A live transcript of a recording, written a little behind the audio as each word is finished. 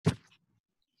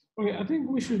Okay, I think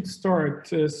we should start.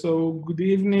 So good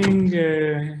evening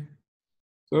to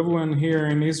everyone here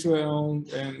in Israel,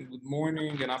 and good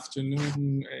morning and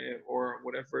afternoon, or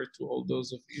whatever, to all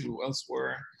those of you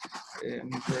elsewhere. I'm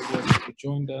very glad that you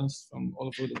joined us from all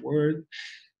over the world.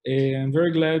 I'm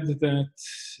very glad that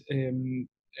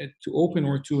to open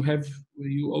or to have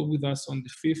you all with us on the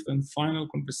fifth and final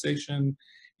conversation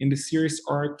in the series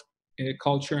Art,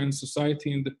 Culture, and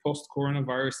Society in the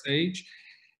Post-Coronavirus Age.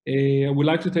 I would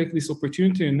like to take this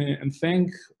opportunity and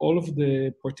thank all of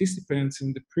the participants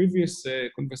in the previous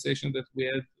conversation that we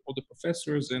had, all the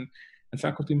professors and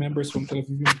faculty members from Tel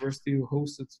Aviv University who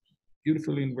hosted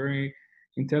beautifully and very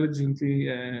intelligently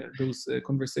those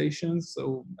conversations.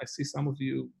 So I see some of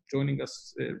you joining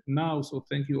us now, so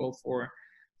thank you all for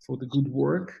the good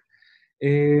work.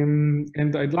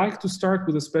 And I'd like to start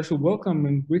with a special welcome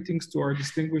and greetings to our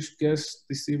distinguished guest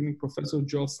this evening, Professor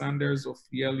Joel Sanders of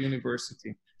Yale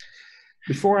University.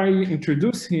 Before I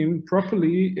introduce him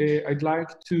properly, I'd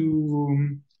like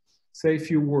to say a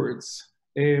few words.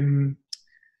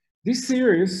 This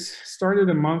series started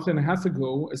a month and a half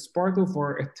ago as part of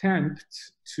our attempt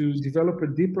to develop a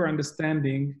deeper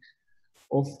understanding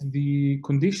of the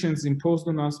conditions imposed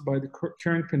on us by the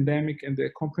current pandemic and the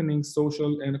accompanying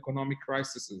social and economic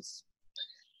crises.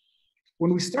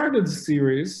 When we started the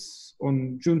series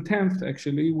on June 10th,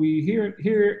 actually, we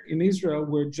here in Israel,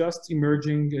 we're just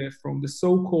emerging from the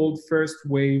so-called first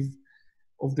wave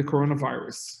of the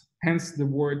coronavirus, hence the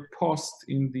word post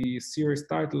in the series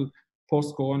title,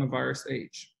 Post-Coronavirus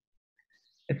Age.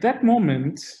 At that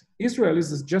moment, Israel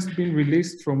has just been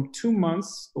released from 2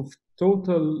 months of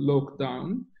total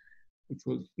lockdown, which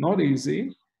was not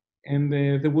easy, and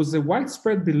there was a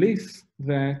widespread belief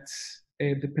that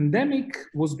the pandemic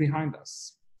was behind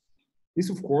us. This,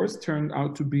 of course, turned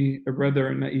out to be a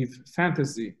rather naive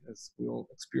fantasy, as we all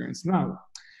experience now.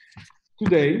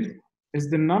 Today, as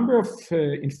the number of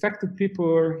infected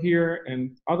people here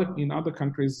and in other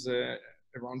countries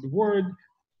around the world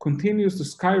continues to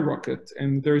skyrocket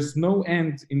and there's no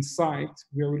end in sight,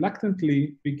 we are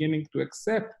reluctantly beginning to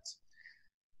accept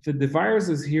that the virus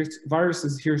is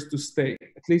here to stay,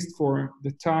 at least for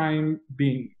the time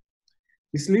being.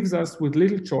 This leaves us with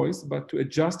little choice but to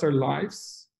adjust our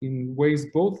lives in ways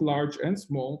both large and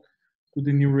small to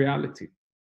the new reality.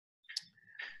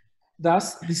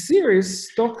 Thus, the series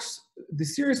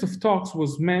of talks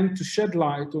was meant to shed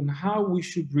light on how we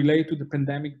should relate to the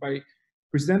pandemic by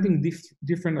presenting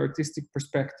different artistic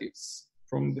perspectives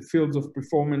from the fields of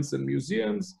performance and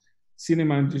museums,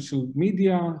 cinema and digital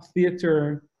media,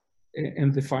 theater,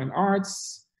 and the fine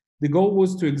arts. The goal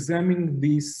was to examine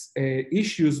these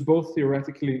issues both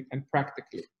theoretically and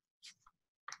practically.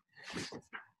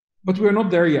 But we're not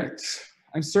there yet.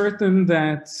 I'm certain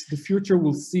that the future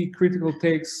will see critical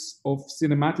takes of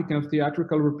cinematic and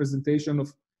theatrical representation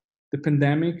of the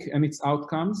pandemic and its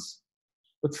outcomes.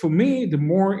 But for me, the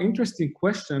more interesting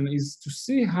question is to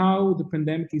see how the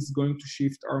pandemic is going to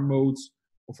shift our modes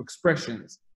of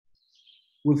expressions.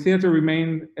 Will theater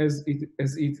remain as it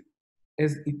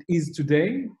is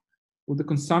today? Will the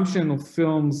consumption of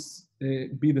films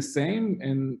be the same?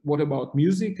 And what about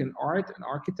music and art and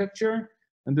architecture?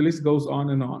 And the list goes on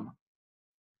and on.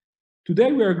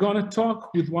 Today, we are going to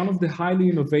talk with one of the highly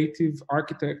innovative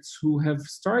architects who have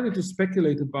started to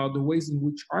speculate about the ways in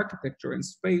which architecture and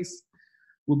space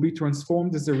will be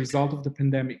transformed as a result of the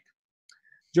pandemic.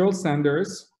 Joel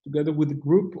Sanders, together with a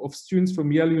group of students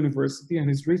from Yale University and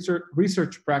his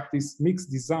research practice,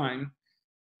 Mixed Design,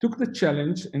 took the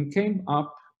challenge and came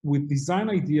up with design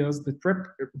ideas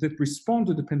that respond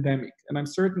to the pandemic. And I'm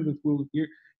certain that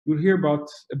you'll hear about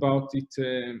it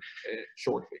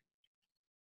shortly.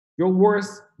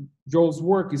 Joel's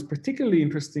work is particularly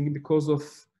interesting because of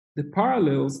the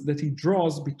parallels that he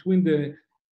draws between the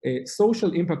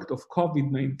social impact of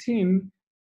COVID-19,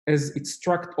 as it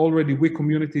struck already weak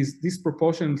communities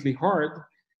disproportionately hard,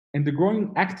 and the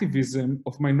growing activism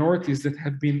of minorities that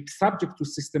have been subject to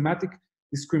systematic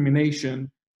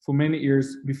discrimination for many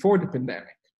years before the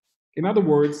pandemic. In other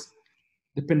words,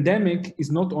 the pandemic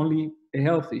is not only a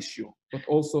health issue, but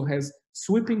also has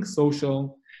sweeping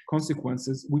social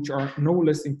consequences, which are no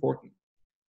less important.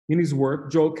 In his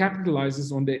work, Joel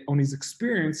capitalizes on his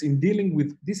experience in dealing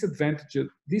with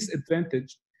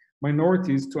disadvantaged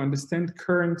minorities to understand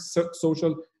current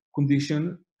social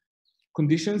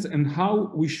conditions and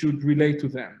how we should relate to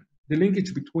them. The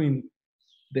linkage between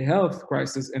the health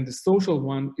crisis and the social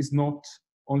one is not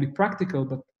only practical,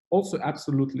 but also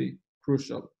absolutely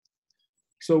crucial.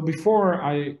 So before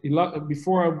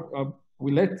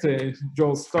we let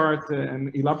Joel start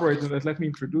and elaborate on that, let me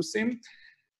introduce him.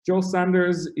 Joel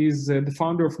Sanders is the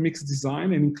founder of Mixed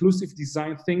Design, an inclusive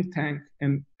design think tank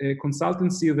and a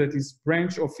consultancy that is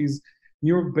branch of his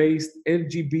New York-based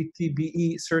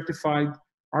LGBTBE certified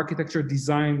architecture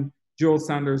design, Joel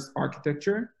Sanders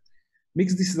Architecture.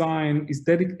 Mixed Design is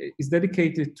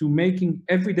dedicated to making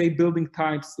everyday building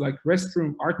types like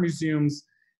restroom, art museums,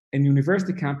 and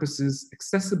university campuses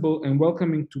accessible and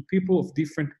welcoming to people of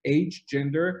different age,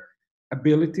 gender,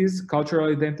 abilities,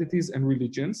 cultural identities, and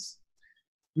religions.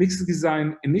 Mixed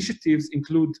design initiatives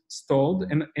include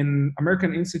STALD, an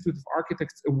American Institute of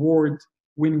Architects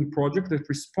award-winning project that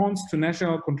responds to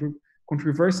national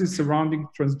controversies surrounding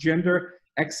transgender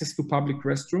access to public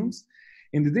restrooms.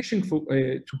 In addition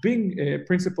to being a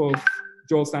principal of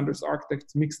Joel Sanders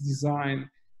Architects Mixed Design,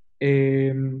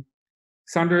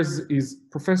 Sanders is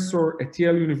professor at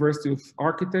Yale University of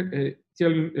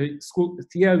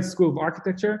Yale School of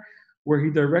Architecture, where he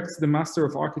directs the Master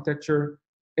of Architecture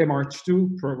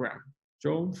MH2 program.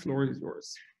 Joel, the floor is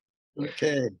yours.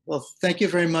 Okay, well, thank you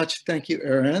very much. Thank you,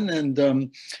 Eran.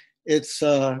 And it's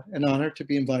an honor to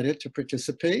be invited to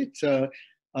participate.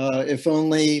 If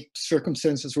only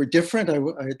circumstances were different, I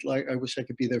wish I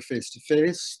could be there face to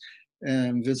face.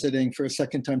 And visiting for a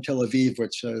second time Tel Aviv,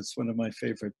 which is one of my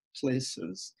favorite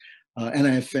places. And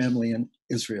I have family in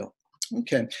Israel.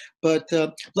 Okay, but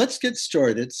let's get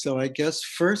started. So I guess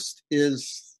first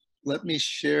is, let me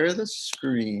share the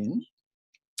screen.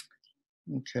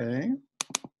 Okay.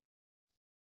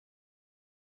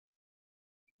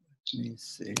 Let me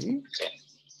see.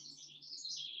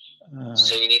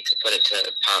 So you need to put it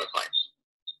to PowerPoint.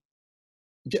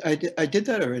 I did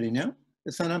that already, no?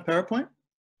 It's not on PowerPoint?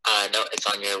 No, it's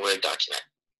on your Word document.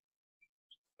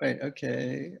 Right,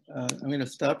 okay. I'm going to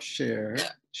stop share.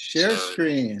 Yeah. Share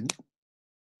screen.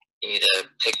 You need to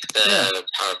pick the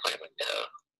PowerPoint window.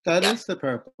 That is the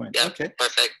PowerPoint. Yeah, okay.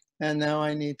 Perfect. And now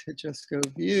I need to just go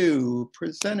view,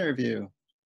 presenter view.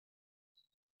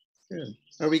 Good.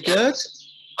 Are we good?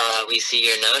 We see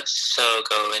your notes, so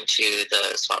go into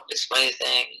the swap display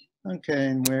thing. Okay,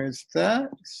 and where's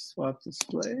that? Swap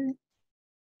display.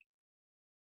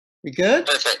 We good?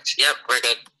 Perfect. Yep, we're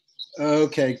good.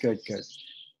 Okay, good, good.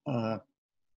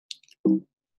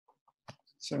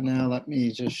 So now let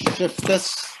me just shift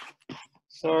this.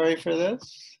 Sorry for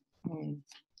this.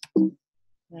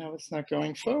 Now it's not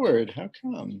going forward. How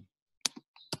come?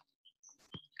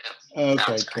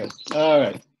 Okay, good. All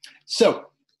right. So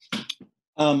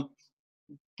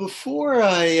before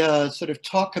I sort of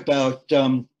talk about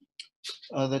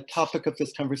the topic of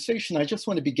this conversation, I just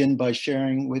want to begin by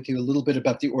sharing with you a little bit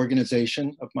about the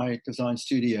organization of my design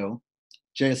studio.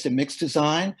 JSA Mixed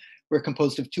Design. We're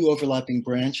composed of two overlapping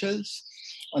branches.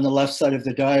 On the left side of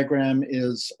the diagram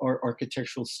is our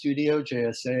architectural studio,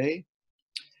 JSA.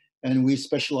 And we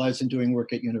specialize in doing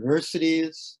work at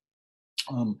universities,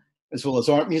 as well as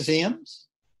art museums.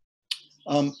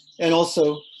 And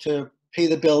also, to pay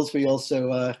the bills, we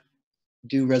also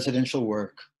do residential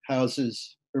work,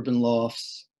 houses, urban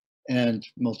lofts, and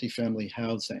multifamily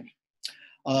housing.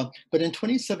 But in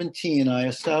 2017, I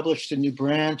established a new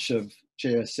branch of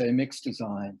JSA Mixed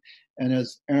Design. And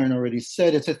as Eran already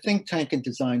said, it's a think tank and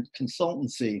design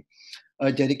consultancy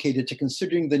dedicated to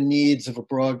considering the needs of a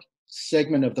broad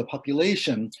segment of the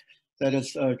population that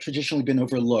has traditionally been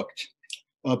overlooked.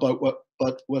 But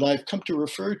what I've come to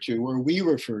refer to, or we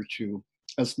refer to,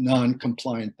 as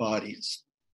non-compliant bodies,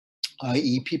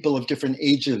 i.e. people of different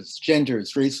ages,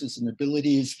 genders, races, and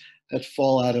abilities that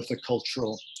fall out of the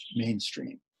cultural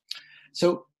mainstream.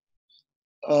 So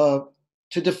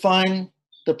to define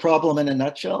the problem in a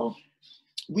nutshell,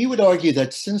 we would argue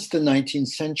that since the 19th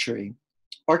century,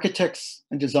 architects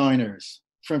and designers,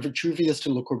 from Vitruvius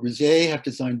to Le Corbusier, have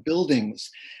designed buildings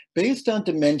based on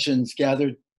dimensions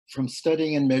gathered from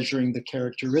studying and measuring the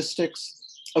characteristics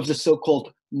of the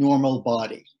so-called normal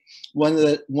body, one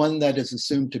that is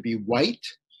assumed to be white,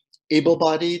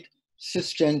 able-bodied,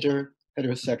 cisgender,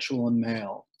 heterosexual, and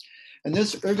male. And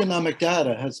this ergonomic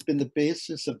data has been the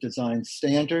basis of design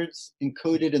standards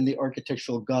encoded in the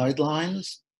architectural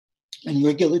guidelines and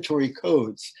regulatory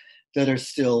codes that are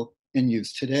still in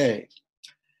use today.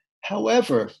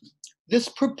 However, this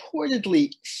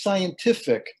purportedly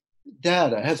scientific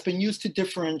data has been used to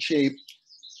differentiate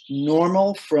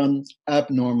normal from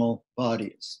abnormal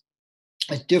bodies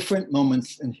at different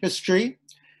moments in history,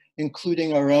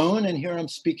 including our own. And here I'm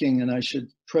speaking, and I should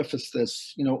preface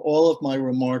this, all of my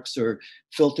remarks are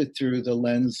filtered through the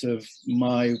lens of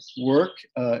my work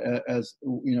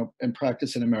and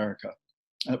practice in America.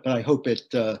 But I hope it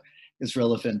is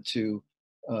relevant to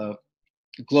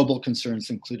global concerns,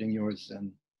 including yours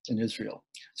and in Israel.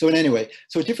 So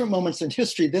at different moments in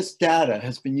history, this data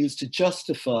has been used to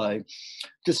justify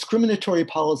discriminatory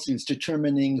policies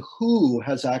determining who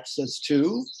has access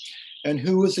to and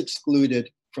who is excluded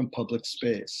from public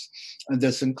space. And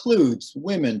this includes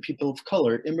women, people of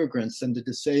color, immigrants, and the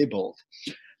disabled,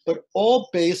 but all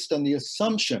based on the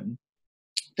assumption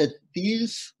that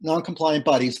these non-compliant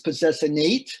bodies possess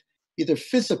innate, either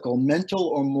physical, mental,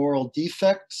 or moral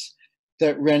defects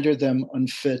that render them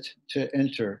unfit to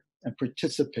enter and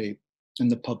participate in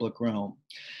the public realm.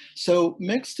 So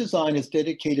mixed design is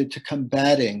dedicated to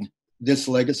combating this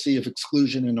legacy of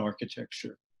exclusion in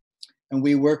architecture. And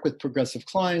we work with progressive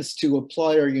clients to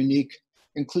apply our unique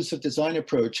inclusive design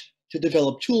approach to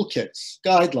develop toolkits,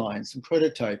 guidelines, and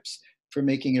prototypes for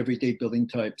making everyday building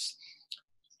types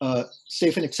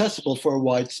safe and accessible for a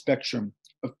wide spectrum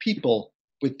of people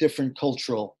with different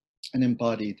cultural and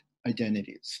embodied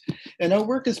identities. And our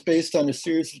work is based on a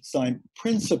series of design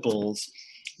principles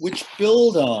which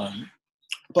build on,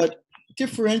 but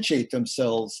differentiate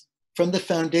themselves from the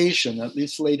foundation, at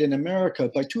least laid in America,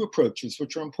 by two approaches,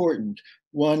 which are important.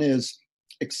 One is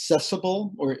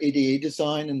accessible or ADA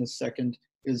design, and the second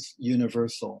is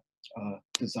universal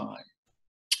design.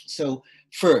 So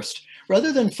first,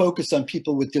 rather than focus on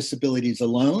people with disabilities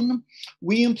alone,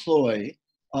 we employ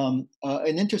an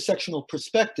intersectional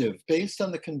perspective based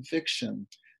on the conviction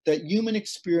that human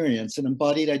experience and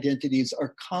embodied identities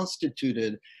are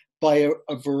constituted by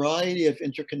a variety of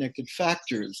interconnected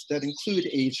factors that include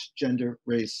age, gender,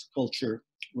 race, culture,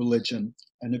 religion,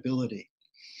 and ability.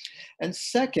 And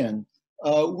second,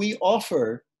 we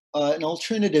offer an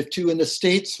alternative to, in the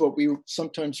States, what we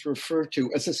sometimes refer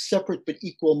to as a separate but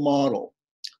equal model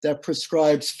that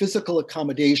prescribes physical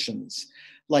accommodations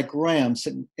like ramps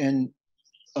and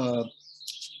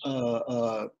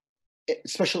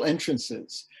special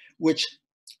entrances, which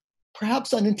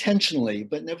perhaps unintentionally,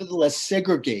 but nevertheless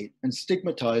segregate and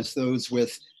stigmatize those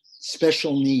with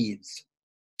special needs.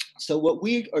 So what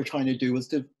we are trying to do is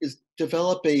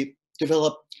develop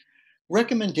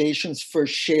recommendations for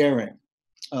sharing,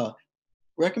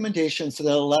 recommendations that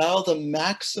allow the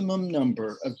maximum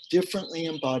number of differently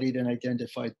embodied and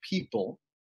identified people,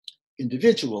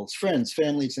 individuals, friends,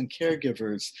 families, and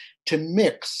caregivers to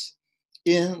mix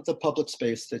in the public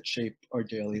space that shape our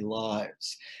daily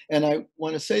lives. And I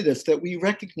want to say this, that we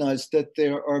recognize that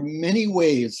there are many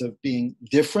ways of being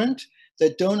different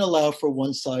that don't allow for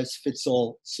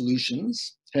one-size-fits-all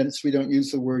solutions. Hence, we don't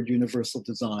use the word universal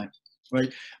design,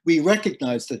 right? We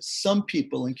recognize that some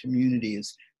people and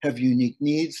communities have unique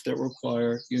needs that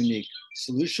require unique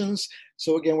solutions.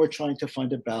 So again, we're trying to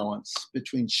find a balance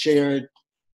between shared,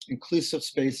 inclusive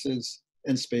spaces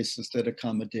and spaces that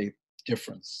accommodate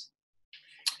difference.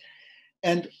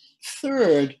 And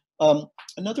third,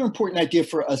 another important idea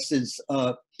for us is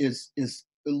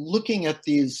looking at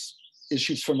these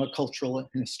issues from a cultural and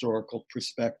historical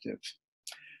perspective.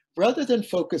 Rather than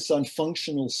focus on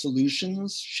functional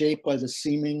solutions shaped by the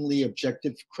seemingly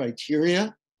objective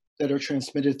criteria that are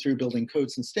transmitted through building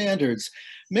codes and standards,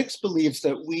 Mix believes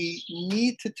that we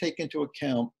need to take into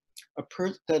account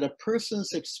that a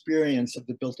person's experience of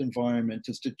the built environment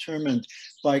is determined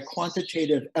by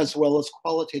quantitative as well as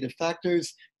qualitative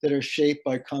factors that are shaped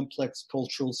by complex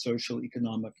cultural, social,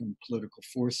 economic, and political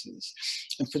forces.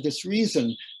 And for this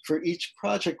reason, for each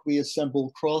project, we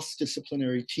assemble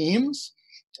cross-disciplinary teams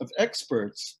of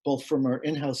experts, both from our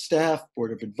in-house staff,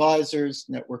 board of advisors,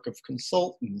 network of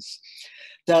consultants,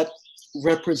 that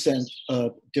represent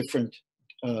different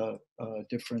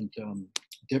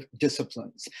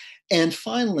disciplines. And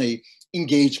finally,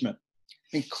 engagement.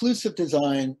 Inclusive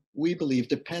design, we believe,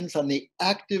 depends on the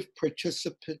active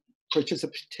participation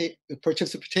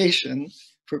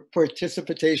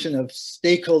of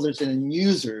stakeholders and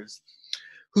users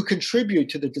who contribute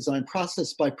to the design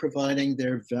process by providing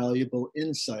their valuable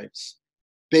insights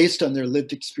based on their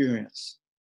lived experience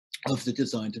of the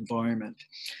designed environment.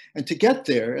 And to get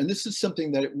there, and this is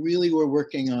something that really we're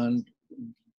working on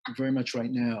very much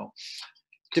right now,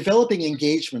 developing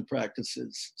engagement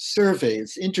practices,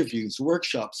 surveys, interviews,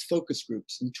 workshops, focus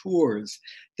groups, and tours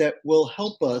that will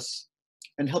help us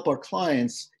and help our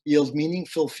clients yield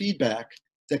meaningful feedback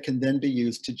that can then be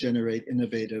used to generate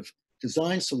innovative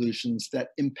design solutions that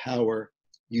empower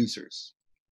users.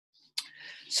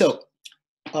 So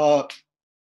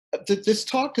this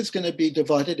talk is going to be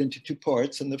divided into two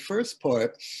parts. In the first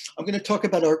part, I'm going to talk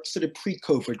about our sort of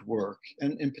pre-COVID work,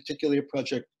 and in particular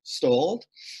Project Stalled.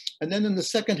 And then in the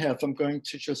second half, I'm going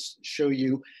to just show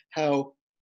you how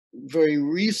very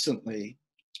recently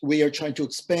we are trying to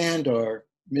expand our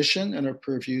mission and our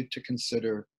purview to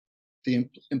consider the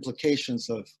implications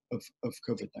of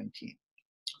COVID-19.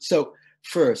 So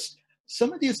first.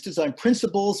 Some of these design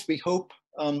principles we hope,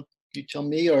 you tell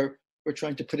me, we're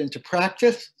trying to put into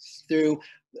practice through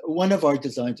one of our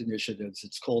design initiatives.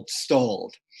 It's called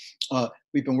STALLed.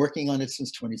 We've been working on it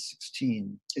since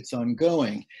 2016. It's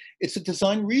ongoing. It's a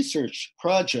design research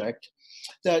project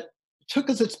that took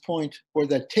as its point, or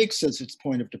that takes as its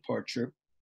point of departure,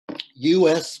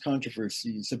 US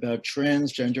controversies about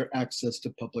transgender access to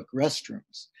public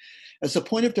restrooms as a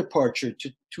point of departure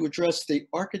to address the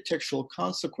architectural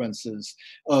consequences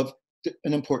of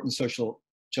an important social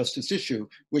justice issue,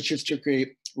 which is to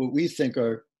create what we think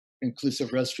are inclusive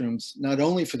restrooms, not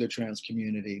only for the trans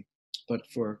community, but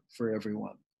for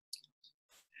everyone.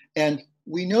 And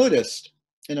we noticed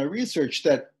in our research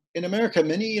that in America,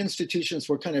 many institutions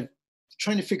were kind of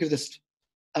trying to figure this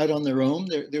out on their own.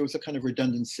 There was a kind of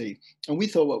redundancy. And we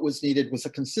thought what was needed was a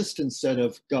consistent set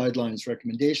of guidelines,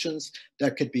 recommendations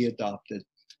that could be adopted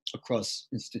across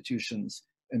institutions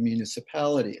and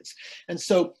municipalities. And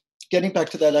so getting back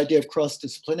to that idea of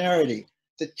cross-disciplinarity,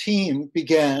 the team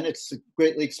began, it's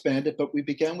greatly expanded, but we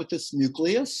began with this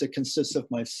nucleus. It consists of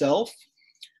myself,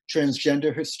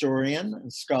 transgender historian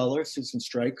and scholar Susan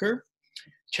Stryker,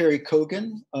 Terry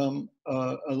Kogan, a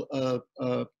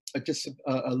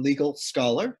legal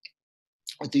scholar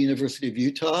at the University of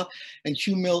Utah, and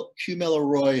Cumel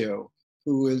Arroyo,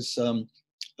 who is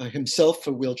himself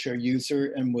a wheelchair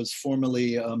user and was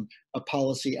formerly a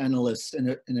policy analyst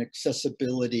and an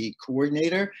accessibility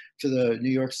coordinator for the New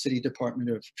York City Department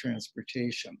of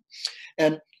Transportation.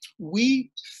 And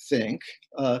we think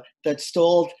that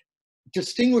STALLed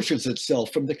distinguishes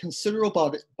itself from the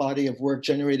considerable body of work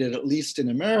generated, at least in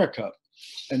America,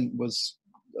 and was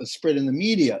spread in the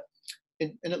media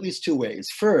in at least two ways.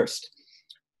 First,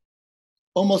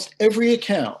 almost every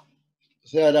account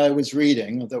that I was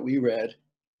reading, that we read,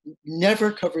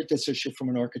 never covered this issue from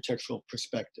an architectural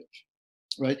perspective,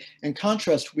 right? In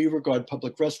contrast, we regard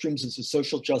public restrooms as a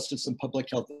social justice and public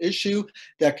health issue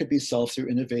that could be solved through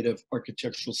innovative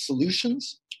architectural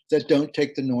solutions that don't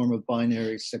take the norm of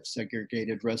binary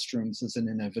sex-segregated restrooms as an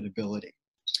inevitability.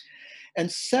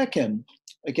 And second,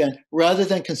 again, rather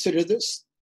than consider this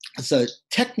as a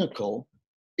technical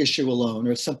issue alone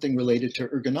or something related to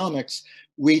ergonomics,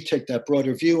 we take that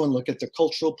broader view and look at the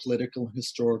cultural, political, and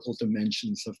historical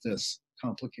dimensions of this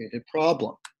complicated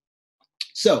problem.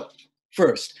 So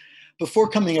first, before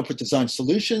coming up with design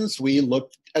solutions, we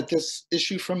looked at this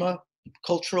issue from a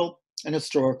cultural and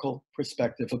historical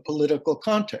perspective, a political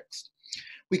context.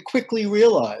 We quickly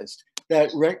realized that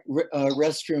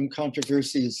restroom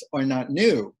controversies are not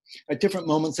new. At different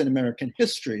moments in American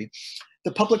history,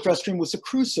 the public restroom was a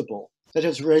crucible that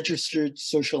has registered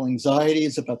social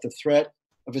anxieties about the threat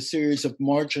of a series of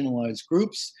marginalized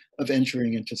groups of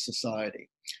entering into society.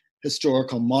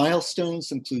 Historical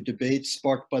milestones include debates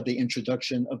sparked by the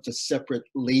introduction of the separate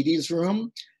ladies'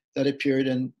 room that appeared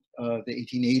in the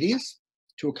 1880s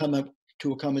to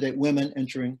accommodate women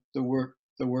entering the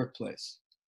workplace.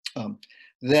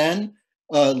 Then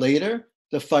later,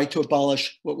 the fight to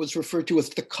abolish what was referred to as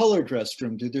the colored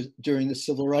restroom during the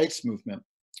civil rights movement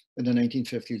in the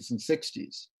 1950s and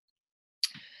 60s.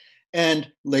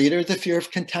 And later, the fear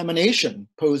of contamination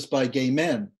posed by gay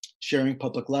men sharing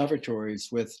public lavatories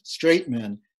with straight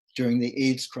men during the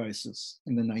AIDS crisis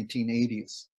in the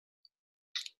 1980s.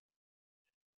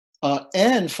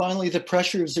 And finally, the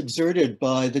pressures exerted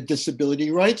by the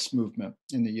disability rights movement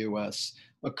in the US,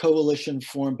 a coalition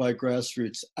formed by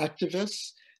grassroots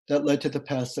activists that led to the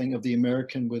passing of the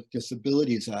American with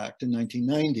Disabilities Act in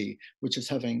 1990, which is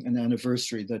having an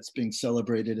anniversary that's being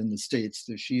celebrated in the States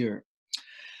this year.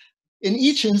 In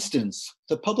each instance,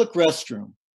 the public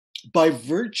restroom, by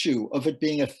virtue of it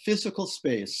being a physical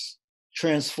space,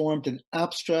 transformed an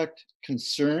abstract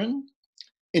concern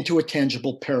into a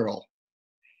tangible peril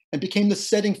and became the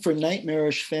setting for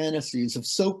nightmarish fantasies of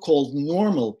so-called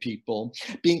normal people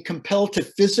being compelled to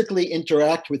physically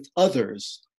interact with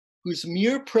others whose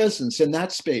mere presence in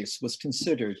that space was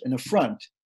considered an affront,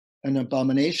 an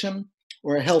abomination,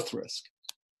 or a health risk.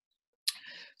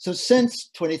 So since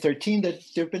 2013, there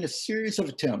have been a series of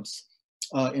attempts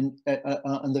at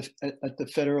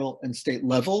the federal and state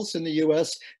levels in the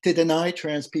US to deny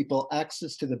trans people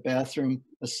access to the bathroom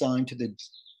assigned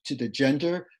to the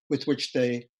gender with which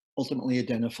they ultimately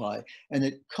identify. And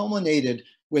it culminated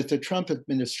with the Trump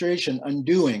administration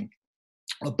undoing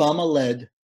Obama-led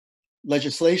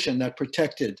legislation that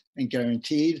protected and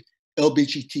guaranteed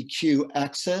LGBTQ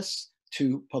access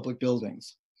to public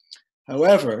buildings.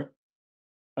 However,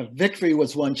 a victory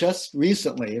was won just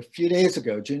recently, a few days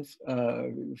ago,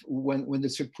 when the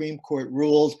Supreme Court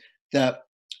ruled that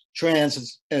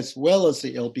trans, as well as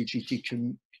the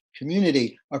LGBTQ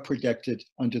community are protected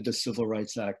under the Civil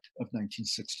Rights Act of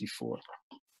 1964.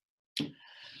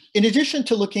 In addition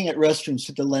to looking at restrooms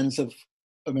through the lens of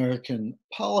American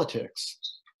politics,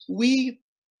 we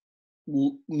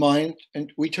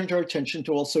turned our attention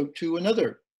to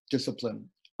another discipline,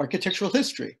 architectural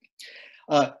history.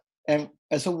 And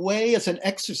as an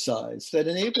exercise that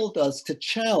enabled us to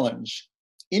challenge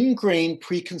ingrained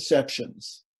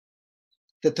preconceptions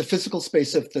that the physical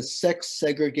space of the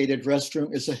sex-segregated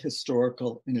restroom is a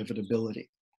historical inevitability.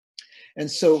 And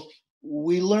so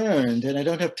we learned, and I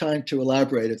don't have time to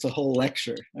elaborate, it's a whole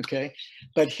lecture, okay?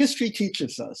 But history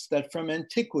teaches us that from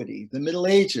antiquity, the Middle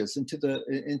Ages, until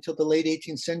the late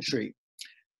 18th century,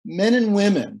 men and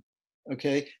women,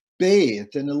 okay,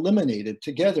 bathed and eliminated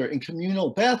together in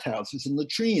communal bathhouses and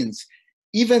latrines,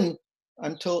 even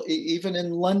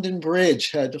in London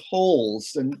Bridge had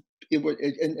holes, and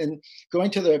going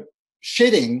to the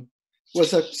shitting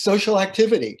was a social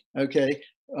activity, okay,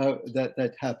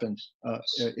 that happened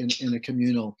in a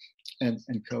communal and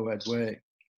co-ed way.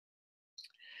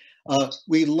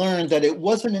 We learned that it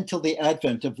wasn't until the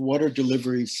advent of water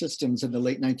delivery systems in the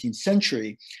late 19th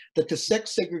century that the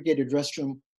sex-segregated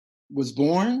restroom was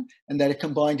born, and that it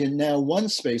combined in now one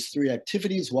space 3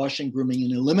 activities: washing, grooming,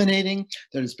 and eliminating,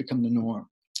 that has become the norm.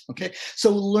 Okay, so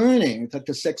learning that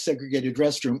the sex-segregated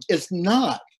restroom is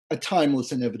not a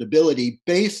timeless inevitability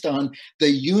based on the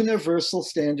universal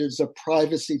standards of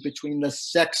privacy between the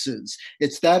sexes.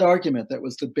 It's that argument that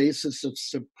was the basis of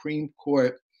Supreme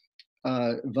Court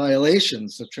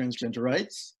violations of transgender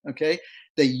rights, okay?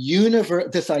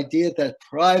 This idea that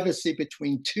privacy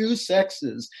between 2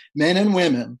 sexes, men and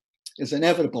women, is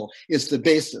inevitable, is the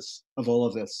basis of all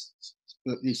of this,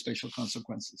 these spatial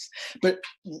consequences. But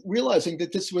realizing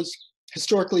that this was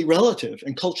historically relative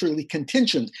and culturally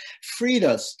contingent freed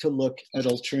us to look at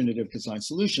alternative design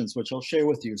solutions, which I'll share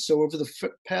with you. So over the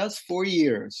past 4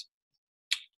 years,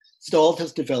 STALV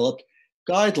has developed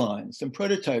guidelines and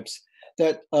prototypes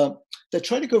that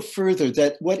try to go further,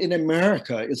 that what in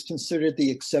America is considered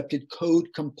the accepted code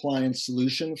compliance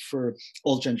solution for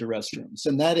all gender restrooms.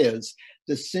 And that is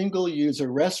the single user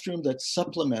restroom that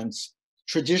supplements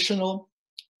traditional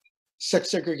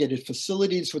sex-segregated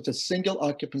facilities with a single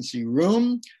occupancy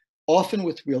room, often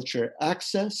with wheelchair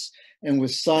access and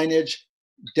with signage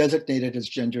designated as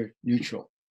gender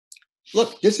neutral.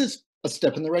 Look, this is a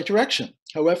step in the right direction.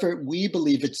 However, we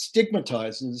believe it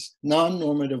stigmatizes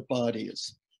non-normative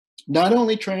bodies, not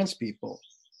only trans people,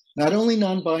 not only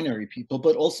non-binary people,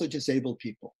 but also disabled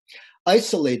people,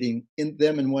 isolating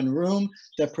them in one room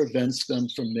that prevents them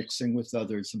from mixing with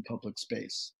others in public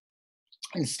space.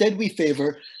 Instead, we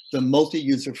favor the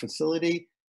multi-user facility.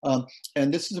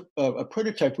 And this is a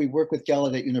prototype. We work with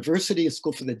Gallaudet University, a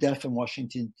school for the deaf in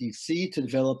Washington, D.C., to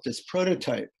develop this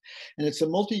prototype. And it's a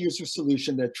multi-user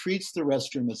solution that treats the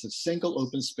restroom as a single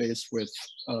open space with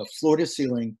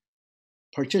floor-to-ceiling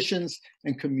partitions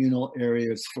and communal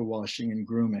areas for washing and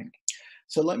grooming.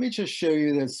 So let me just show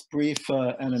you this brief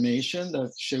animation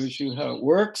that shows you how it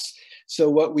works. So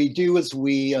what we do is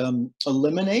we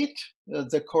eliminate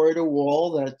the corridor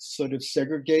wall that sort of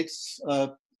segregates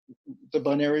the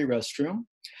binary restroom.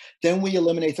 Then we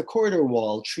eliminate the corridor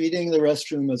wall, treating the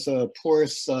restroom as a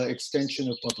porous extension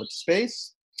of public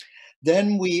space.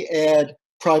 Then we add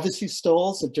privacy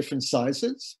stalls of different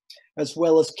sizes, as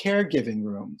well as caregiving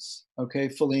rooms, okay,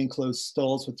 fully enclosed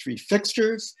stalls with 3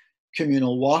 fixtures,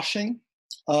 communal washing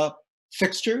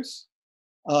fixtures.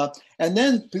 And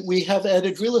then we have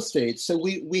added real estate. So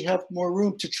we have more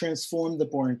room to transform the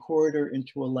boring corridor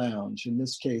into a lounge. In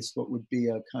this case, what would be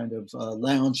a kind of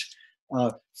lounge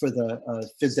for the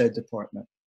phys ed department,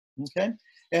 okay?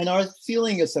 And our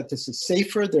feeling is that this is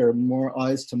safer. There are more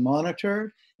eyes to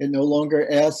monitor. It no longer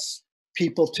asks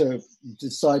people to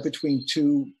decide between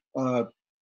 2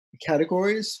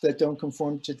 categories that don't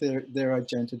conform to their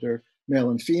gender,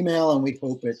 male and female, and we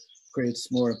hope it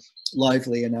creates more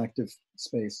lively and active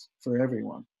space for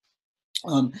everyone.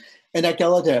 And at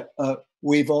Gallaudet,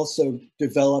 we've also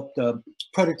developed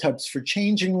prototypes for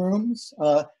changing rooms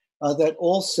that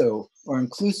also are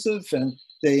inclusive, and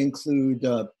they include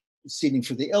seating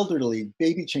for the elderly,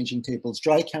 baby changing tables,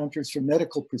 dry counters for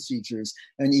medical procedures,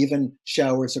 and even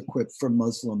showers equipped for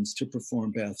Muslims to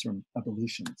perform bathroom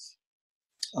ablutions.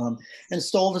 And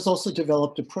STALV has also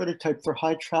developed a prototype for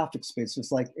high traffic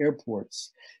spaces like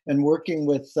airports, and working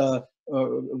with the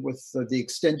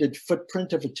extended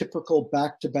footprint of a typical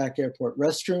back-to-back airport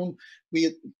restroom.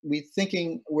 We're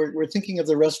thinking of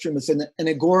the restroom as an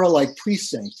agora-like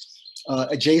precinct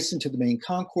adjacent to the main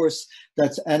concourse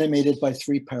that's animated by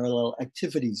 3 parallel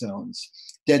activity zones,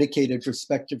 dedicated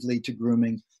respectively to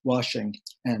grooming, washing,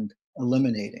 and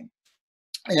eliminating.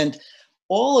 And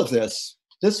all of this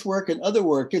work and other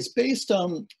work is based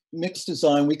on mixed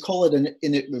design. We call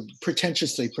it,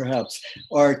 pretentiously perhaps,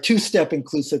 our two-step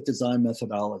inclusive design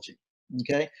methodology,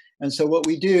 okay? And so what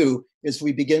we do is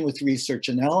we begin with research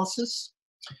analysis,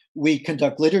 we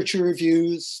conduct literature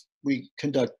reviews, we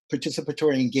conduct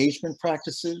participatory engagement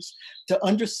practices to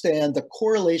understand the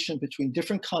correlation between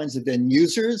different kinds of end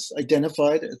users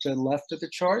identified at the left of the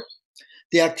chart,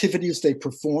 the activities they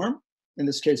perform, in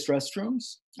this case,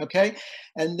 restrooms, okay?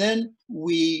 And then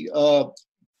we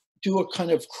do a kind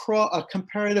of a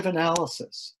comparative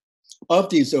analysis of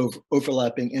these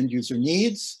overlapping end user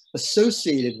needs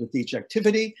associated with each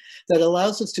activity that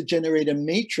allows us to generate a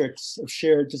matrix of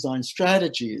shared design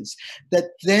strategies that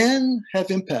then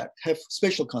have impact, have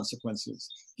spatial consequences,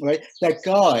 right? That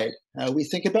guide how we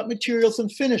think about materials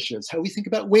and finishes, how we think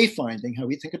about wayfinding, how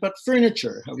we think about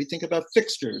furniture, how we think about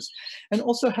fixtures, and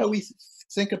also how we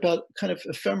think about kind of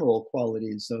ephemeral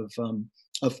qualities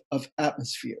of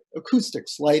atmosphere,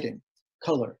 acoustics, lighting,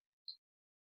 color,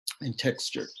 and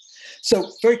texture. So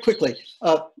very quickly,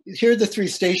 here are the three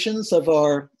stations of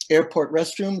our airport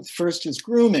restroom. First is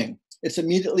grooming. It's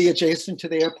immediately adjacent to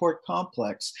the airport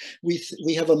complex.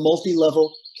 We have a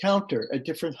multi-level counter at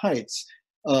different heights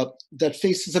that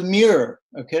faces a mirror,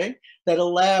 okay? That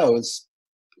allows,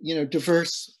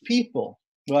 diverse people,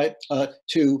 right,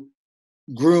 to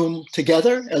groom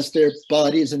together as their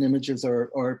bodies and images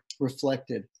are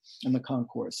reflected in the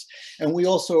concourse. And we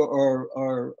also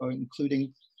are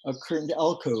including curtained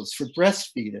alcoves for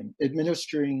breastfeeding,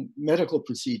 administering medical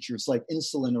procedures like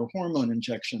insulin or hormone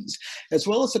injections, as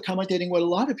well as accommodating what a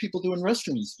lot of people do in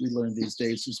restrooms, we learn these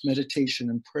days, is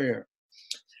meditation and prayer.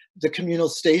 The communal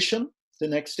station, the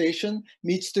next station,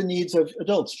 meets the needs of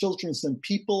adults, children, and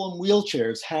people in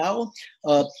wheelchairs. How?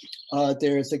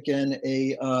 There's again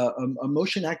a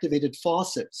motion-activated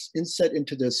faucets inset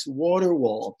into this water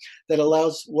wall that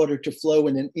allows water to flow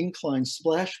in an inclined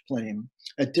splash plane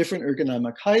at different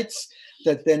ergonomic heights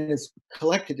that then is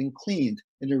collected and cleaned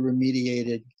in a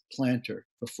remediated planter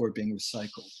before being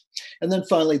recycled. And then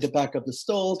finally, the back of the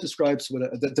stall describes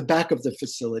what the back of the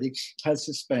facility has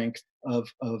this bank of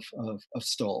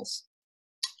stalls.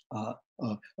 Of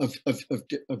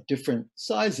different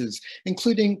sizes,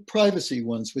 including privacy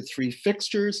ones with 3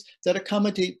 fixtures that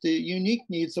accommodate the unique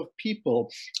needs of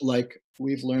people, like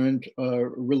we've learned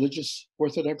religious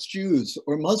Orthodox Jews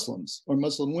or Muslims or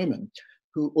Muslim women,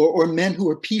 or men who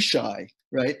are pee shy,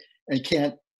 right, and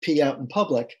can't pee out in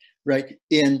public, right,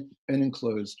 in an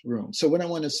enclosed room. So what I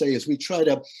want to say is we try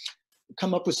to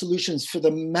come up with solutions for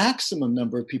the maximum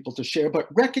number of people to share, but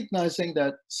recognizing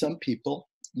that some people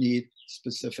need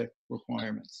specific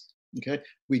requirements, okay?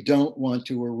 We don't want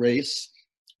to erase,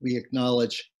 we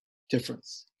acknowledge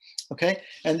difference, okay?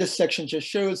 And this section just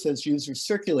shows as users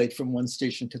circulate from one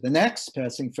station to the next,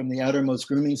 passing from the outermost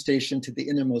grooming station to the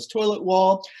innermost toilet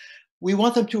wall, we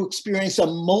want them to experience a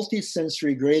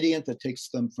multi-sensory gradient that takes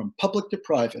them from public to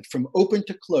private, from open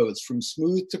to closed, from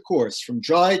smooth to coarse, from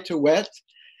dry to wet,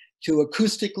 to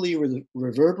acoustically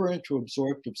reverberant to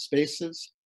absorptive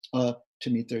spaces to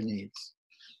meet their needs.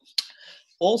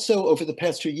 Also, over the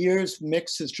past 2 years,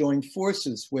 MIX has joined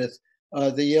forces with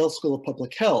the Yale School of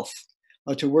Public Health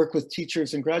to work with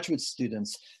teachers and graduate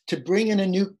students to bring in a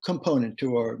new component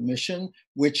to our mission,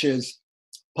 which is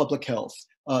public health.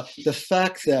 The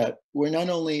fact that we're not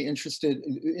only interested,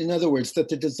 in other words, that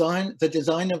the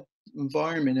design of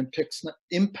environment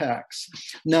impacts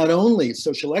not only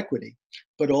social equity,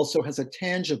 but also has a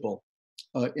tangible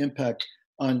impact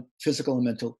on physical and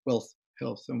mental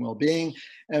health and well-being.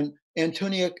 And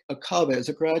Antonia Acaba is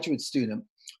a graduate student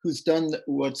who's done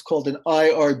what's called an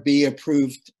IRB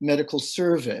approved medical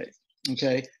survey,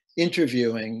 okay,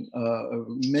 interviewing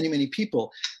many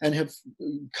people, and have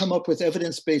come up with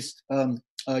evidence-based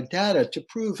data to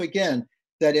prove again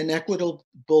that inequitable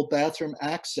bathroom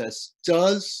access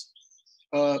does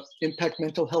impact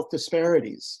mental health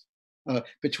disparities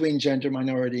between gender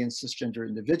minority and cisgender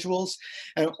individuals.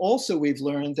 And also we've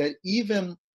learned that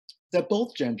even that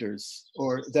both genders,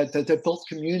 or that both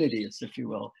communities, if you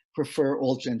will, prefer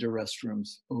all gender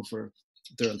restrooms over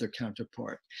their other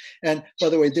counterpart. And by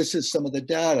the way, this is some of the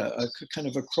data, a kind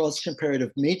of a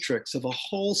cross-comparative matrix of a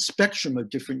whole spectrum of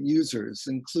different users,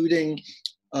 including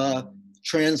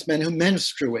trans men who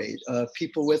menstruate,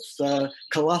 people with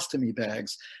colostomy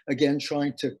bags, again,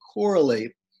 trying to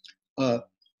correlate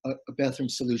bathroom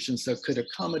solutions that could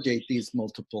accommodate these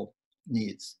multiple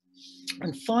needs.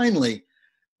 And finally,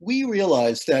 we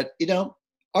realized that,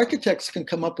 architects can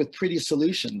come up with pretty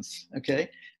solutions, okay?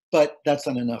 But that's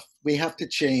not enough. We have to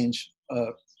change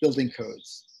building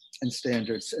codes and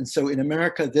standards. And so in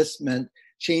America, this meant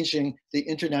changing the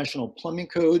International Plumbing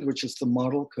Code, which is the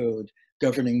model code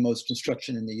governing most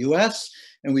construction in the US.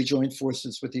 And we joined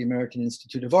forces with the American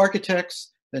Institute of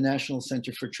Architects, the National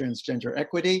Center for Transgender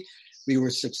Equity. We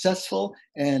were successful,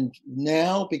 and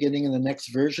now, beginning in the next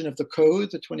version of the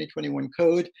code, the 2021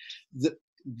 code,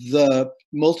 the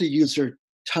multi-user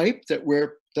type that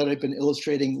I've been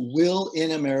illustrating will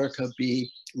in America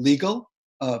be legal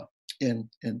in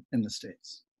the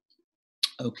States.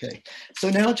 Okay, so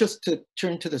now just to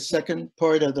turn to the second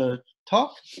part of the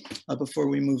talk before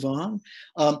we move on,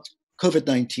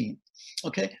 COVID-19.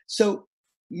 Okay, so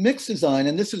mixed design,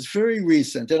 and this is very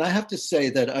recent, and I have to say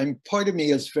that part of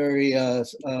me is very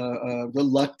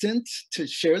reluctant to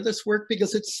share this work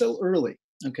because it's so early,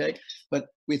 okay? But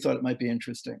we thought it might be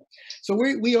interesting. So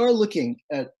we are looking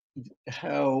at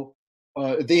how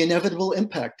the inevitable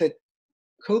impact that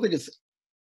COVID is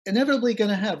inevitably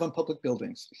going to have on public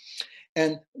buildings.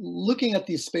 And looking at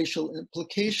these spatial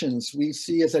implications, we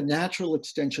see as a natural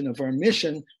extension of our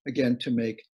mission, again, to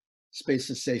make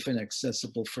spaces safe and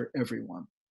accessible for everyone.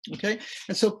 Okay,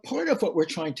 and so part of what we're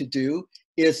trying to do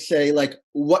is say, like,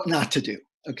 what not to do.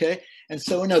 Okay, and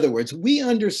so in other words, we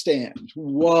understand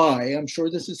why, I'm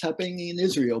sure this is happening in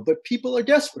Israel, but people are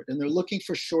desperate and they're looking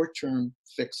for short-term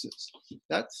fixes.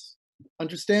 That's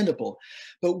understandable,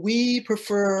 but we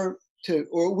prefer to,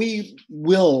 or we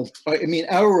will, I mean,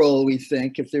 our role, we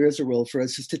think, if there is a role for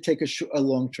us, is to take a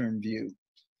long-term view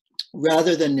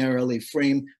rather than narrowly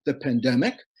frame the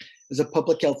pandemic as a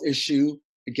public health issue,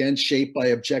 again, shaped by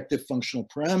objective functional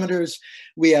parameters.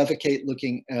 We advocate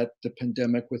looking at the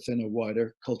pandemic within a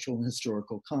wider cultural and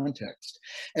historical context.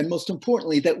 And most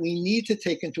importantly, that we need to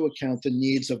take into account the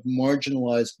needs of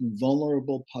marginalized and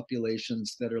vulnerable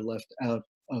populations that are left out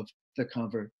of the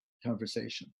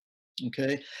conversation,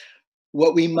 okay?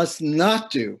 What we must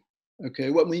not do,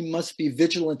 okay, what we must be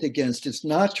vigilant against is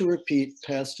not to repeat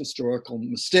past historical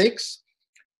mistakes.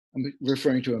 I'm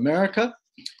referring to America.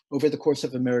 Over the course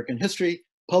of American history,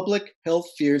 public health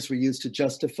fears were used to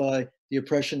justify the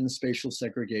oppression and spatial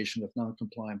segregation of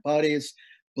non-compliant bodies,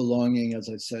 belonging, as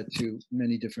I said, to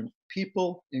many different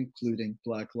people, including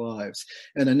Black lives.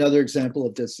 And another example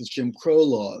of this is Jim Crow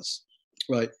laws,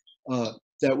 right?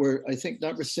 That were, I think,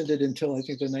 not rescinded until, I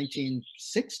think, the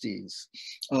 1960s,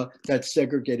 that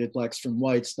segregated Blacks from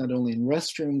whites, not only in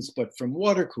restrooms, but from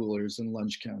water coolers and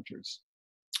lunch counters.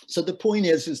 So the point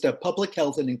is that public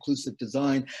health and inclusive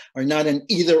design are not an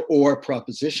either-or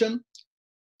proposition.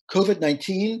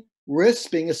 COVID-19 risks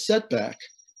being a setback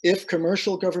if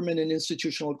commercial, government, and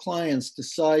institutional clients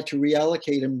decide to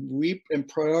reallocate and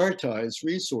prioritize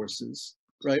resources,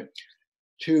 right,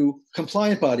 to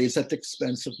compliant bodies at the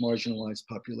expense of marginalized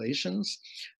populations.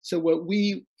 So what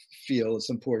we feel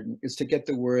is important is to get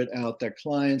the word out that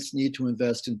clients need to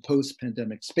invest in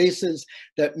post-pandemic spaces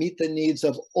that meet the needs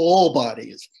of all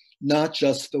bodies, not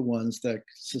just the ones that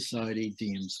society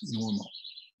deems normal,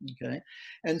 okay?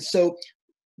 And so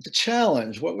the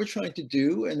challenge, what we're trying to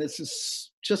do, and this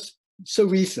is just so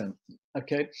recent,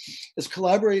 okay, is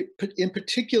collaborate in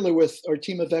particular with our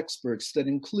team of experts that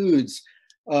includes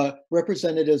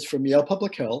representatives from Yale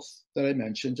Public Health that I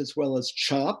mentioned, as well as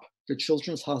CHOP, the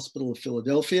Children's Hospital of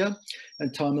Philadelphia,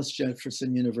 and Thomas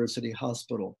Jefferson University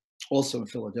Hospital, also in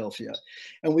Philadelphia.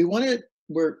 And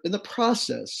we're in the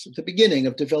process, at the beginning,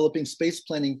 of developing space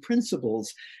planning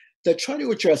principles that try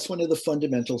to address one of the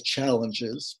fundamental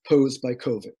challenges posed by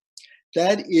COVID.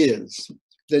 That is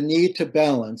the need to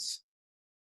balance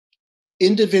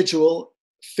individual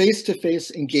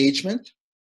face-to-face engagement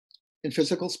in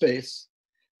physical space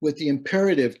with the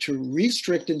imperative to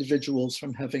restrict individuals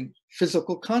from having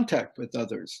physical contact with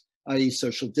others, i.e.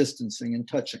 social distancing and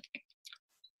touching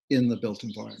in the built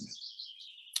environment.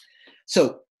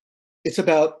 So it's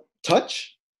about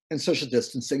touch and social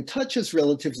distancing. Touch is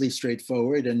relatively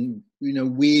straightforward, and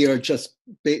we are just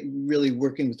really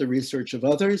working with the research of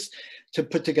others to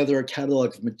put together a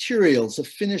catalog of materials, of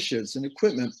finishes and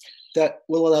equipment that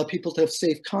will allow people to have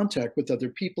safe contact with other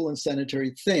people and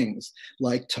sanitary things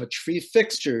like touch-free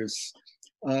fixtures,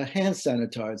 hand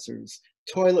sanitizers,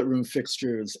 toilet room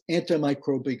fixtures,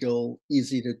 antimicrobial,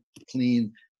 easy to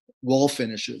clean wall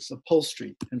finishes,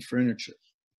 upholstery, and furniture.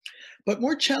 But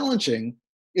more challenging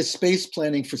is space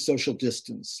planning for social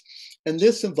distance. And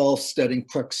this involves studying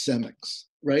proxemics,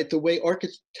 right? The way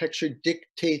architecture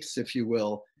dictates, if you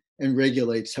will, and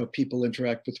regulates how people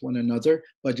interact with one another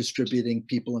by distributing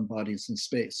people and bodies in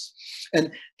space.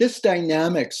 And this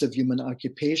dynamics of human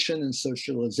occupation and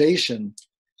socialization,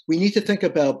 we need to think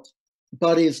about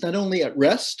bodies not only at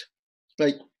rest,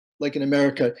 right? Like in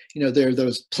America, there are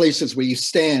those places where you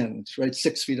stand, right,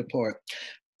 6 feet apart.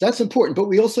 That's important, but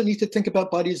we also need to think about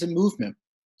bodies in movement,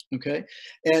 okay?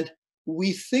 And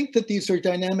we think that these are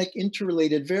dynamic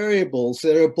interrelated variables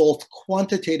that are both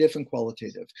quantitative and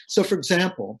qualitative. So for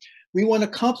example, we want to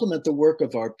complement the work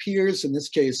of our peers, in this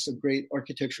case, a great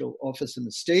architectural office in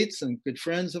the States and good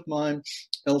friends of mine,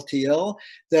 LTL,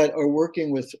 that are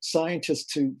working with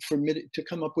scientists to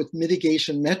come up with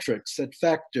mitigation metrics that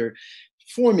factor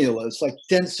formulas like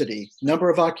density, number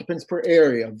of occupants per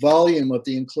area, volume of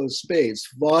the enclosed space,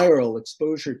 viral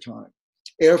exposure time,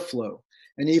 airflow,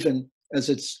 and even as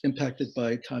it's impacted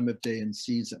by time of day and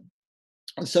season.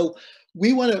 And so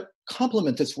we want to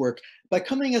complement this work by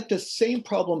coming at the same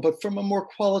problem, but from a more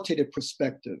qualitative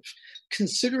perspective,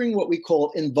 considering what we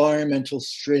call environmental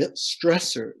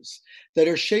stressors that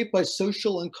are shaped by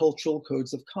social and cultural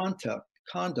codes of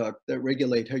conduct that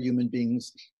regulate how human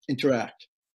beings interact.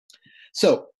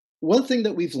 So one thing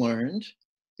that we've learned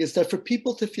is that for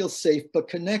people to feel safe but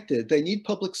connected, they need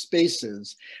public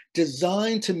spaces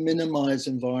designed to minimize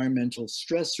environmental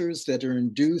stressors that are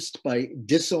induced by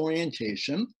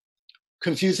disorientation,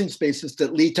 confusing spaces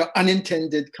that lead to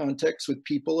unintended contacts with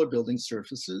people or building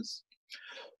surfaces,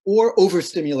 or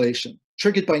overstimulation,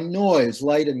 triggered by noise,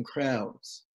 light, and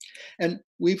crowds. And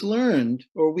we've learned,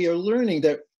 or we are learning,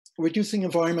 that reducing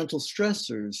environmental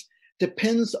stressors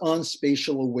depends on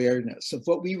spatial awareness of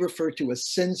what we refer to as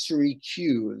sensory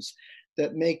cues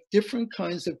that make different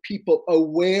kinds of people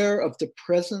aware of the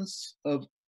presence of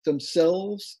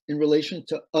themselves in relation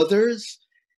to others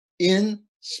in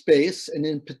space, and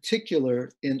in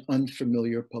particular in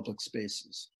unfamiliar public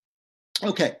spaces.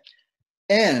 Okay,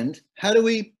 and how do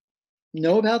we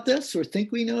know about this or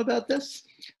think we know about this?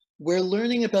 We're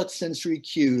learning about sensory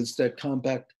cues that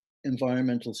combat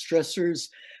environmental stressors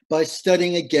by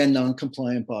studying, again,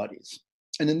 non-compliant bodies.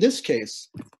 And in this case,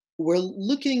 we're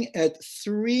looking at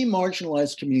 3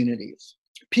 marginalized communities: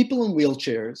 people in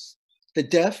wheelchairs, the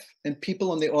deaf, and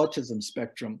people on the autism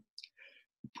spectrum,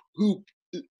 who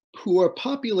are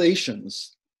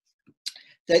populations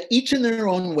that each in their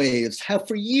own ways have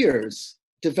for years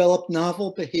developed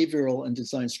novel behavioral and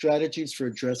design strategies for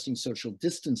addressing social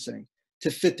distancing to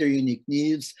fit their unique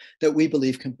needs that we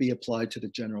believe can be applied to the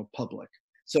general public.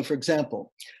 So for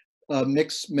example,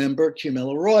 mixed member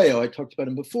Cumelo Arroyo, I talked about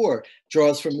him before,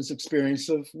 draws from his experience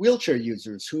of wheelchair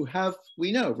users who have,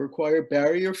 we know, require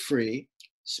barrier-free,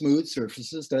 smooth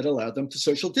surfaces that allow them to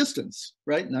social distance,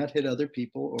 right? Not hit other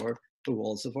people or the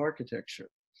walls of architecture.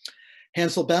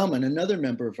 Hansel Baumann, another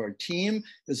member of our team,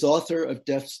 is author of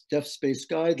Deaf Space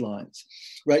Guidelines,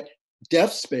 right?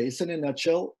 Deaf space, in a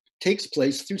nutshell, takes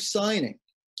place through signing,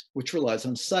 which relies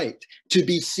on sight. To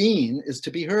be seen is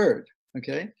to be heard,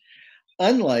 okay?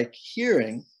 Unlike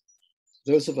hearing,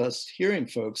 those of us hearing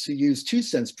folks who use 2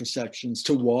 sense perceptions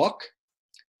to walk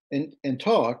and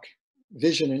talk,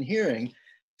 vision and hearing,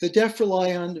 the deaf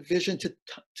rely on vision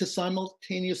to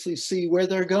simultaneously see where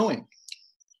they're going,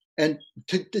 and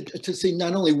to see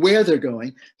not only where they're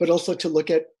going, but also to look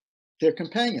at their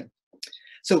companion.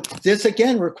 So this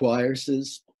again requires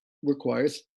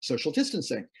social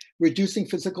distancing, reducing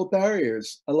physical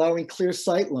barriers, allowing clear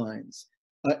sight lines,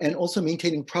 and also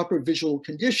maintaining proper visual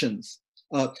conditions,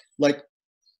 like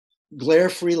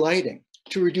glare-free lighting,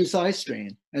 to reduce eye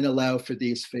strain and allow for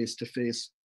these face-to-face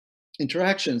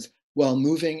interactions while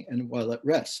moving and while at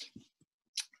rest.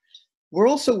 We're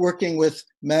also working with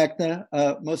Magna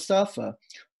Mostafa,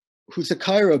 who's a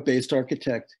Cairo-based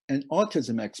architect and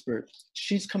autism expert.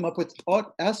 She's come up with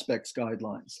aspects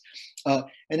guidelines.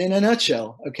 And in a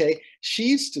nutshell, okay,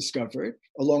 she's discovered,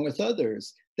 along with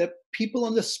others, that people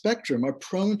on the spectrum are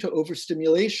prone to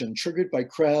overstimulation triggered by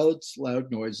crowds,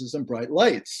 loud noises, and bright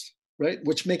lights, right?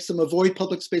 Which makes them avoid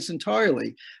public space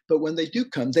entirely. But when they do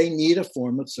come, they need a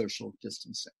form of social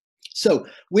distancing. So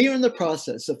we are in the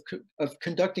process of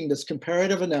conducting this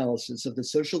comparative analysis of the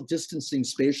social distancing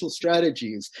spatial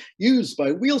strategies used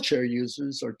by wheelchair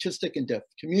users, artistic and deaf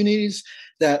communities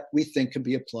that we think can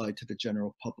be applied to the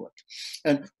general public.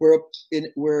 And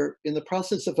we're in the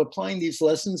process of applying these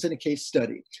lessons in a case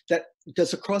study that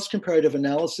does a cross-comparative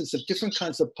analysis of different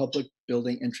kinds of public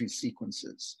building entry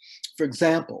sequences. For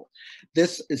example,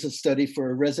 this is a study for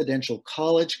a residential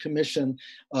college commission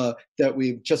that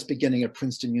we're just beginning at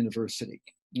Princeton University,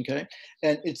 okay?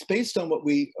 And it's based on what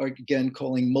we are, again,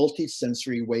 calling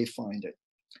multi-sensory wayfinding.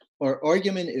 Our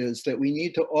argument is that we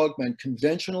need to augment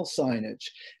conventional signage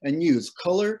and use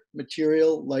color,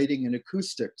 material, lighting, and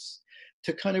acoustics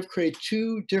to kind of create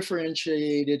 2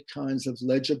 differentiated kinds of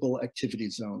legible activity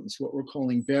zones, what we're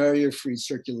calling barrier-free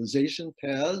circulation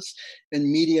paths and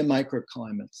media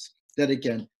microclimates that,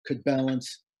 again, could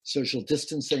balance social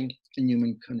distancing and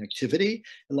human connectivity.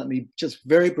 And let me just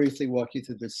very briefly walk you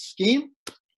through this scheme.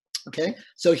 Okay,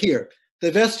 so here,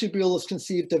 The vestibule is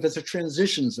conceived of as a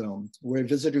transition zone where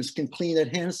visitors can clean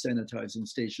at hand sanitizing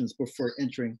stations before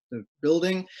entering the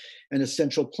building. And a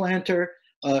central planter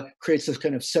creates a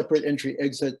kind of separate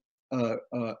entry-exit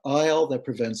aisle that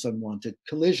prevents unwanted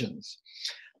collisions.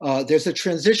 There's a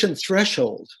transition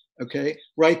threshold, okay,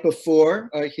 right before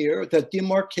here that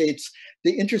demarcates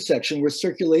the intersection where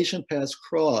circulation paths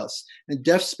cross. And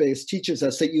deaf space teaches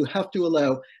us that you have to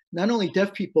allow not only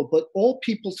deaf people, but all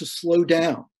people to slow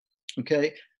down,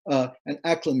 okay, and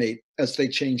acclimate as they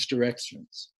change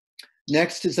directions.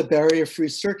 Next is a barrier-free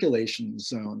circulation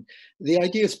zone. The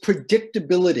idea is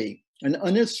predictability, an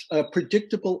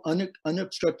predictable,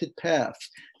 unobstructed path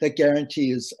that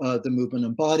guarantees the movement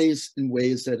of bodies in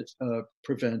ways that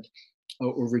prevent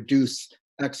or reduce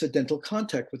accidental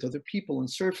contact with other people and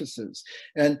surfaces.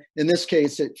 And in this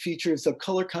case, it features a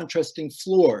color contrasting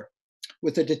floor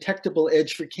with a detectable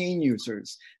edge for cane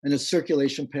users and a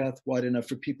circulation path wide enough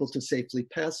for people to safely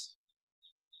pass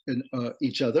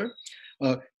each other.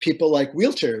 People like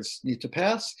wheelchairs need to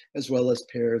pass, as well as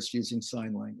pairs using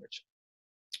sign language.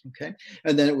 Okay,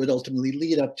 and then it would ultimately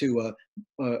lead up to a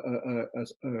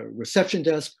reception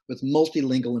desk with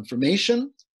multilingual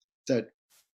information that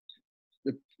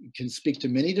can speak to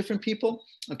many different people,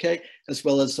 okay, as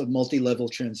well as a multi-level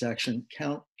transaction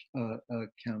counter,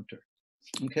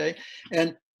 okay?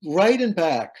 And right in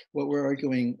back, what we're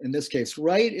arguing in this case,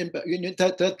 right in back,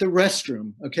 that the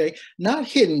restroom, okay, not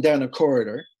hidden down a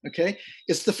corridor, okay,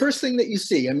 it's the first thing that you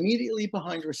see immediately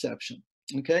behind reception,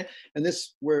 okay? And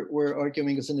this, we're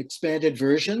arguing, is an expanded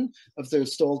version of the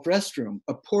stalled restroom,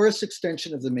 a porous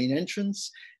extension of the main entrance.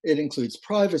 It includes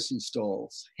privacy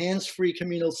stalls, hands-free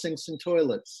communal sinks and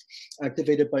toilets,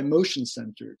 activated by motion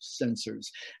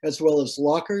sensors, as well as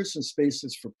lockers and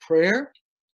spaces for prayer,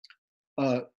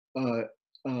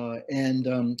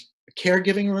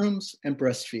 caregiving rooms and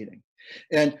breastfeeding.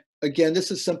 And again,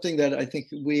 this is something that I think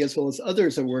we, as well as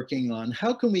others, are working on.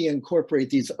 How can we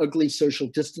incorporate these ugly social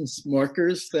distance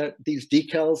markers, these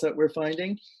decals that we're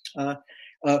finding,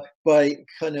 by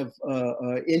kind of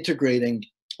integrating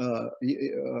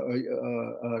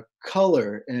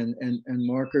color and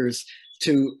markers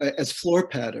as floor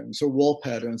patterns or wall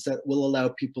patterns that will allow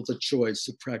people the choice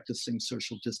of practicing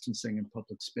social distancing in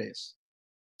public space.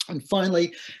 And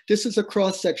finally, this is a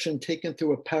cross-section taken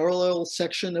through a parallel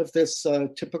section of this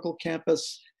typical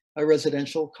campus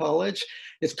residential college.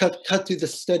 It's cut through the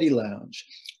study lounge,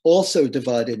 also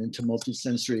divided into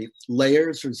multisensory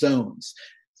layers or zones.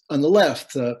 On the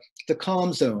left, the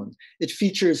calm zone. It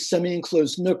features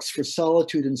semi-enclosed nooks for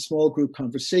solitude and small group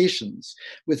conversations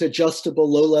with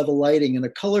adjustable low-level lighting and a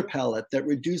color palette that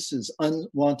reduces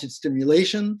unwanted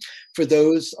stimulation for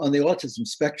those on the autism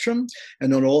spectrum.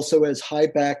 And it also has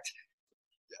high-backed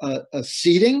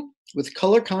seating with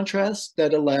color contrast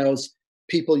that allows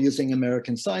people using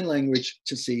American Sign Language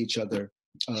to see each other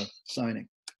signing.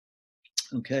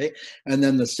 Okay, and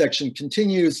then the section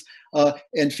continues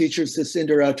and features this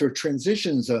indoor-outdoor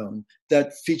transition zone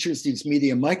that features these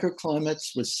media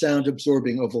microclimates with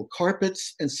sound-absorbing oval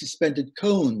carpets and suspended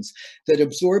cones that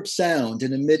absorb sound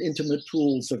and emit intimate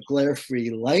pools of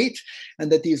glare-free light,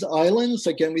 and that these islands,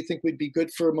 again, we think would be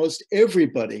good for most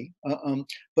everybody,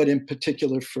 but in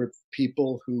particular for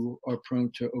people who are prone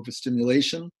to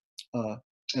overstimulation,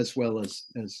 as well as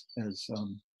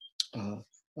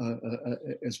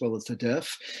the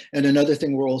deaf. And another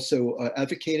thing we're also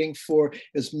advocating for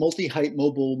is multi-height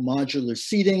mobile modular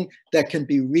seating that can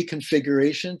be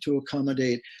reconfiguration to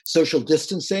accommodate social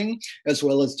distancing, as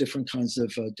well as different kinds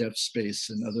of deaf space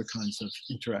and other kinds of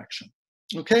interaction.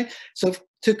 Okay, so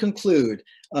to conclude,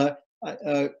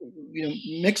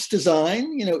 mixed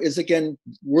design, is again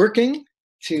working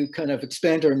to kind of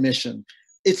expand our mission.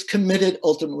 It's committed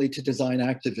ultimately to design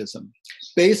activism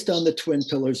based on the twin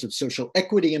pillars of social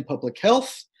equity and public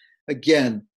health.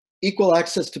 Again, equal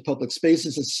access to public space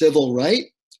is a civil right.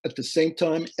 At the same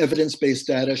time, evidence-based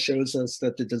data shows us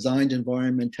that the designed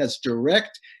environment has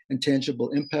direct and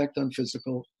tangible impact on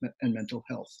physical and mental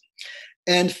health.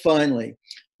 And finally,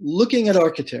 looking at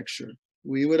architecture,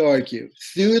 we would argue,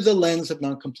 through the lens of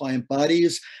non-compliant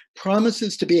bodies,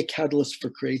 promises to be a catalyst for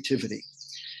creativity.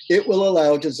 It will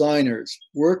allow designers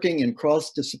working in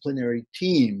cross-disciplinary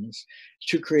teams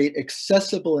to create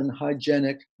accessible and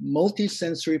hygienic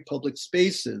multisensory public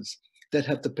spaces that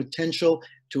have the potential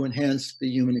to enhance the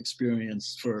human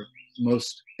experience for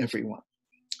most everyone.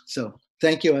 So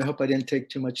thank you. I hope I didn't take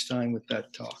too much time with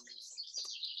that talk.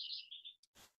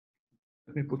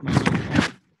 Let me put myself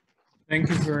on. Thank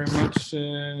you very much,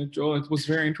 Joel. It was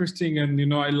very interesting,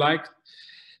 and I like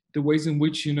the ways in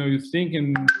which you think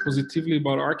and positively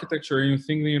about architecture, and you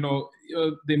think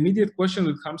the immediate question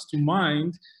that comes to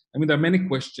mind I mean, there are many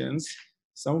questions.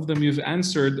 Some of them you've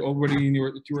answered already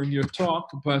during your talk,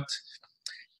 but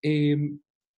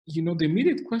you know, the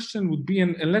immediate question would be,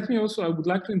 and let me also, I would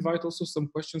like to invite also some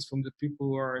questions from the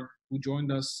people who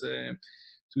joined us to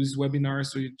this webinar.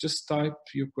 So you just type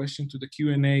your question to the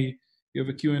Q&A. You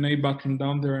have a Q&A button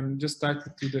down there, and just type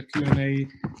it to the Q&A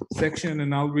section,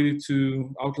 and I'll read it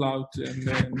out loud, and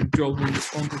then Joel will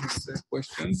respond to these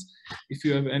questions if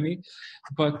you have any.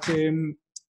 But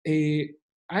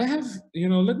I have, you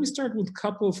know, let me start with a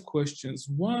couple of questions.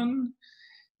 One,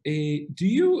 do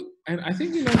you, and I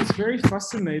think, you know, it's very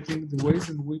fascinating the ways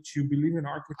in which you believe in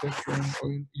architecture, and,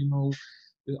 or, you know,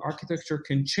 the architecture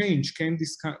can change, can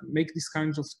this make this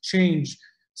kind of change,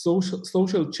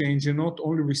 social change, and not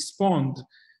only respond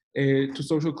to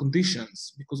social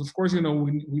conditions. Because of course, you know,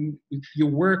 when you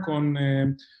work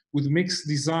on with mixed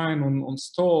design on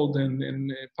stalled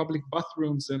and public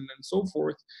bathrooms and so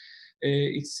forth,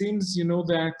 it seems, you know,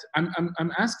 that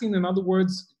I'm asking, in other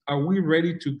words, are we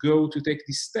ready to go to take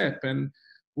this step, and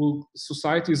will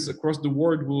societies across the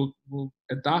world will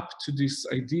adapt to these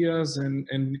ideas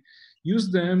and use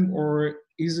them, or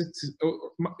is it,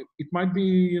 it might be,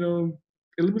 you know,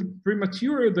 a little bit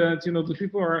premature that, you know, the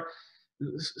people are,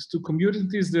 to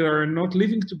communities that are not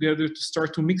living together, to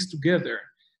start to mix together.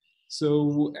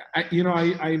 So, you know,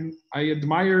 I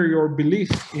admire your belief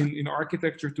in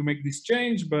architecture to make this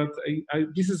change, but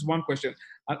this is one question.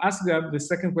 I'll ask the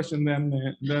second question then.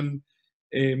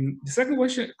 The second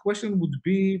question would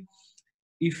be,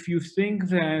 if you think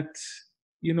that,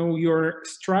 you know, you're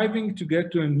striving to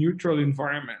get to a neutral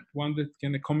environment, one that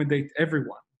can accommodate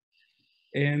everyone.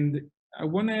 And I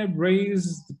want to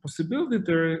raise the possibility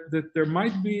that there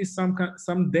might be some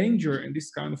danger in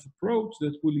this kind of approach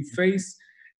that will efface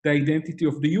the identity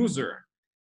of the user,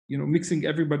 you know, mixing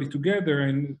everybody together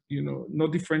and, you know,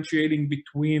 not differentiating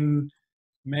between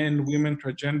men, women,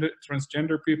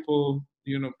 transgender people,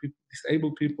 you know,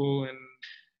 disabled people, and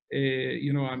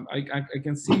you know, I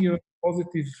can see, you know,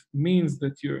 positive means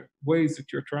that ways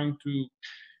that you're trying to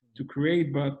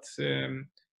create, but there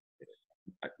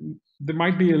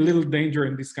might be a little danger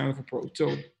in this kind of approach.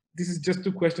 So this is just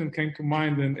two questions came to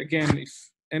mind, and again, if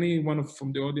anyone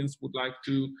from the audience would like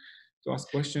to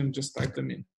ask questions, just type them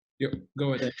in. Yeah,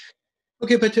 go ahead.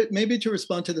 Okay, but maybe to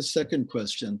respond to the second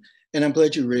question, and I'm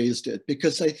glad you raised it,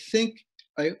 because I think,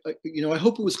 you know, I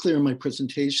hope it was clear in my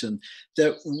presentation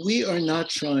that we are not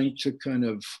trying to kind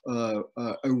of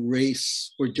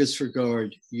erase or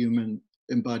disregard human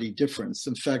embodied difference.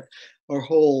 In fact, our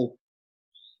whole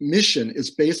mission is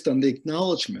based on the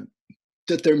acknowledgement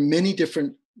that there are many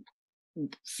different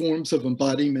forms of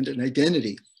embodiment and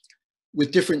identity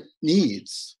with different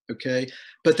needs, okay,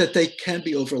 but that they can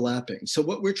be overlapping. So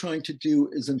what we're trying to do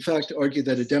is, in fact, argue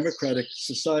that a democratic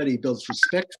society builds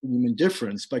respect for human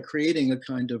difference by creating a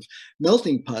kind of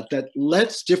melting pot that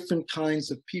lets different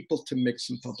kinds of people to mix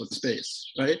in public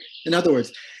space, right? In other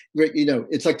words, you know,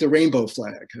 it's like the rainbow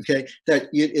flag, okay? That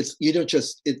you don't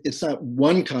just, it's not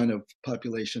one kind of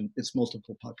population, it's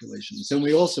multiple populations. And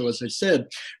we also, as I said,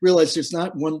 realize there's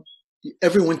not one,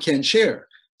 everyone can share.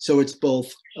 So it's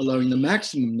both allowing the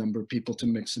maximum number of people to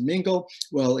mix and mingle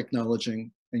while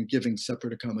acknowledging and giving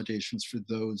separate accommodations for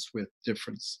those with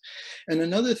difference. And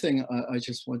another thing I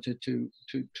just wanted to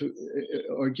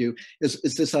argue is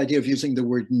this idea of using the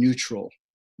word neutral,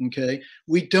 okay?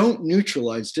 We don't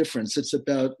neutralize difference. It's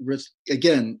about,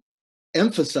 again,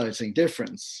 emphasizing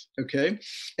difference, okay?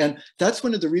 And that's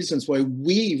one of the reasons why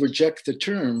we reject the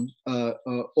term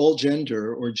all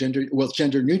gender or gender, well,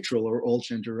 gender neutral or all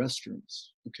gender restrooms,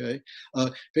 okay?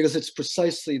 Because it's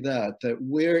precisely that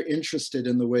we're interested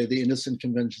in the way the innocent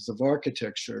conventions of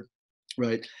architecture,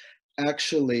 right,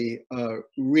 actually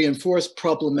reinforce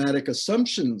problematic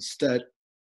assumptions that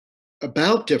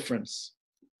about difference,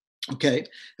 okay?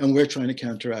 And we're trying to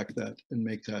counteract that and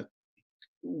make that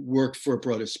work for a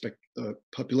broader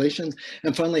population.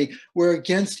 And finally, we're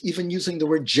against even using the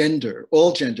word gender,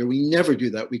 all gender. We never do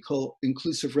that. We call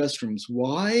inclusive restrooms.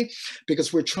 Why?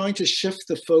 Because we're trying to shift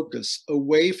the focus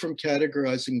away from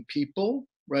categorizing people,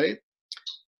 right,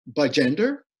 by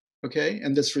gender, okay,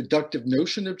 and this reductive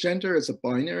notion of gender as a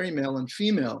binary, male and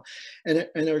female, and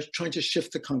are trying to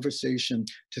shift the conversation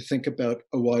to think about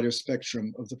a wider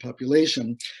spectrum of the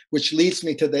population, which leads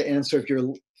me to the answer of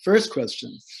your first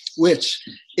question, which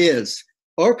is,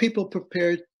 are people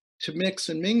prepared to mix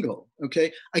and mingle?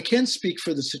 Okay, I can't speak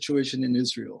for the situation in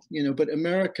Israel, you know, but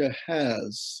America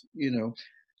has, you know,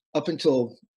 up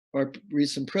until our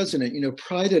recent president, you know,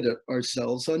 prided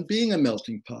ourselves on being a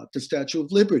melting pot, the Statue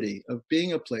of Liberty, of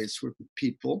being a place where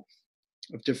people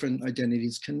of different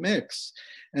identities can mix.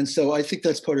 And so I think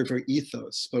that's part of our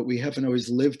ethos, but we haven't always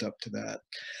lived up to that.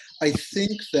 I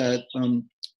think that,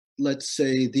 let's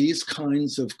say, these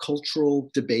kinds of cultural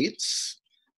debates,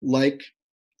 like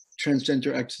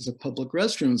transgender access to public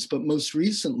restrooms, but most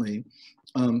recently,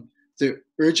 the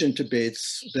urgent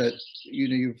debates that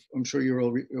I'm sure you're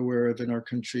all aware of in our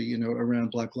country, around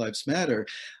Black Lives Matter.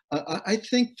 I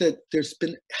think that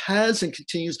has and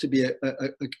continues to be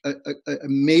a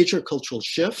major cultural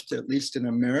shift, at least in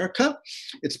America.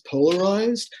 It's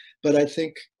polarized, but I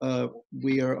think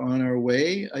we are on our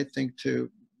way. I think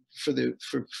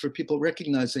for people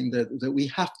recognizing that we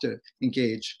have to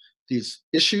engage these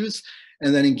issues,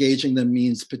 and then engaging them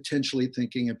means potentially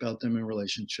thinking about them in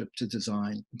relationship to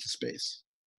design and to space.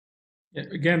 Yeah,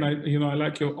 again, I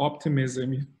like your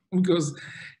optimism, because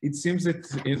it seems that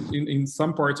in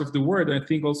some parts of the world, I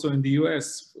think also in the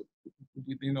US,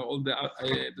 with all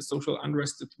the social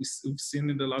unrest that we've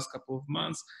seen in the last couple of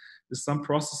months, some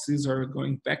processes are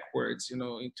going backwards,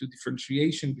 into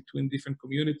differentiation between different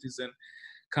communities and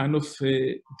kind of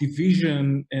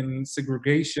division and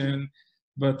segregation.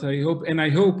 But I hope, and I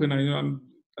know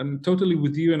I'm totally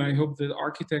with you, and I hope that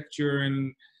architecture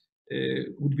and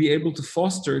would be able to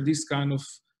foster this kind of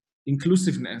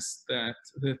inclusiveness that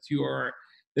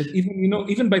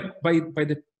even by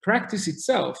the practice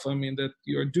itself. I mean, that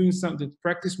you are doing something. That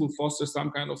practice will foster some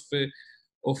kind of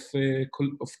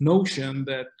notion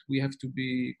that we have to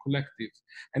be collective.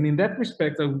 And in that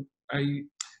respect,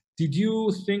 did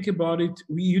you think about it?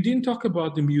 You didn't talk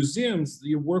about the museums,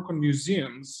 your work on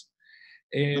museums,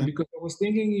 because I was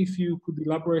thinking if you could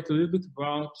elaborate a little bit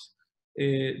about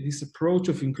this approach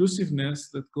of inclusiveness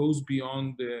that goes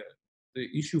beyond the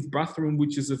issue of bathroom,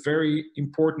 which is a very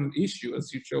important issue,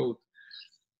 as you showed.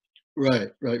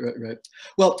 Right.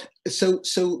 Well, so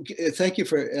thank you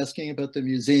for asking about the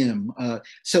museum.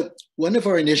 So one of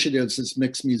our initiatives is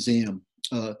Mixed Museum,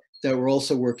 that we're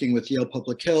also working with Yale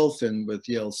Public Health and with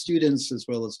Yale students, as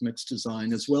well as Mixed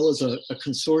Design, as well as a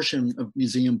consortium of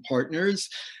museum partners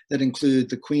that include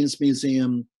the Queens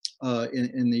Museum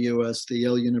in the US, the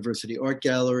Yale University Art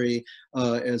Gallery,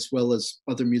 as well as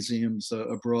other museums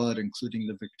abroad, including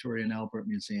the Victoria and Albert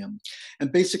Museum.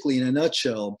 And basically, in a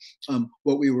nutshell,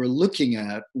 what we were looking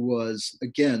at was,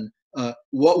 again,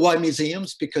 why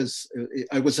museums? Because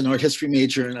I was an art history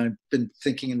major and I've been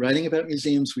thinking and writing about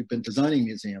museums. We've been designing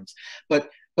museums, but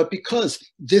because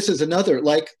this is another,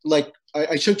 like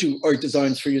I showed you art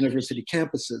designs for university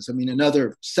campuses. I mean,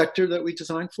 another sector that we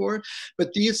design for,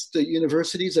 but the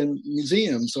universities and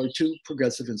museums are two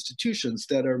progressive institutions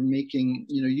that are making,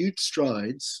 huge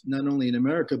strides, not only in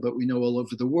America, but we know all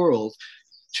over the world,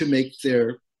 to make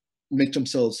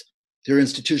themselves, their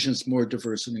institutions, more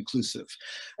diverse and inclusive.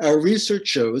 Our research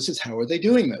shows is, how are they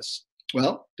doing this?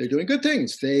 Well, they're doing good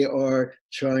things. They are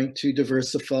trying to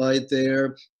diversify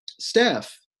their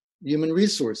staff, human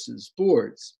resources,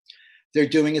 boards. They're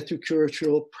doing it through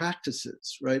curatorial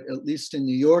practices, right? At least in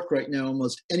New York right now,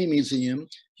 almost any museum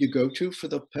you go to for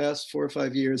the past 4 or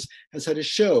 5 years has had a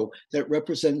show that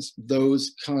represents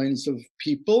those kinds of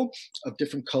people of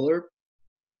different color,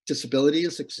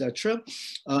 disabilities, etc.,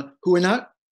 who are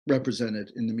not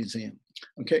represented in the museum.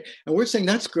 Okay, and we're saying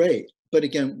that's great, but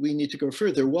again, we need to go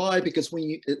further. Why? Because when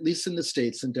you, at least in the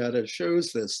States, and data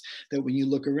shows this, that when you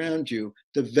look around you,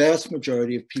 the vast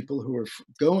majority of people who are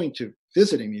going to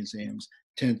visiting museums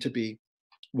tend to be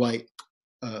white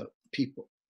people.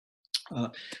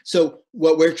 So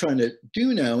what we're trying to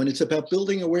do now, and it's about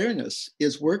building awareness,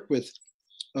 is work with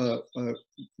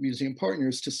museum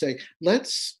partners to say,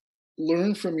 let's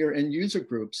learn from your end user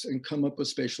groups and come up with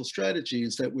spatial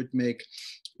strategies that would make,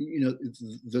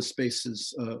 the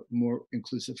spaces more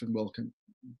inclusive and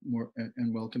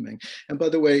welcoming. And by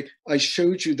the way, I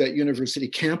showed you that university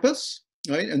campus,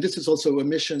 right? And this is also a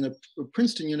mission of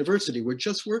Princeton University. We're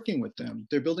just working with them.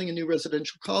 They're building a new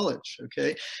residential college,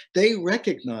 okay? They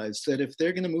recognize that if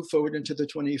they're going to move forward into the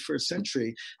 21st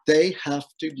century, they have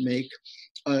to make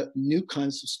new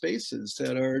kinds of spaces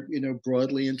that are,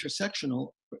 broadly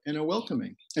intersectional and are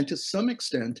welcoming. And to some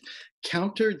extent,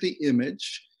 counter the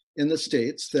image in the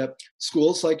States that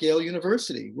schools like Yale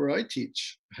University, where I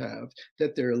teach, have,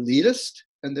 that they're elitist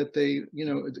and that they,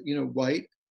 white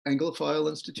Anglophile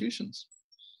institutions.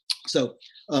 So,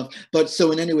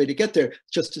 so in any way to get there,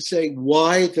 just to say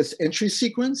why this entry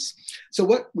sequence. So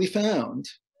what we found,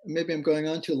 maybe I'm going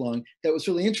on too long, that was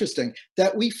really interesting,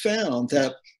 that we found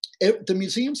that the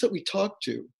museums that we talked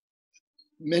to,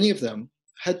 many of them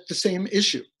had the same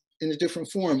issue in a different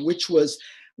form, which was,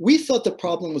 we thought the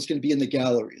problem was going to be in the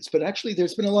galleries, but actually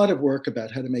there's been a lot of work about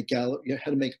how to make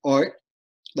art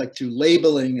like to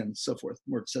labeling and so forth,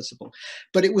 more accessible.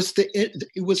 But it was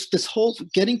this whole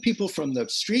getting people from the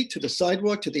street to the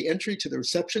sidewalk, to the entry, to the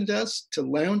reception desk, to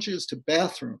lounges, to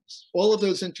bathrooms, all of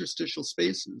those interstitial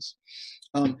spaces.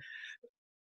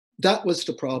 That was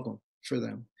the problem for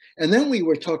them. And then we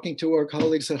were talking to our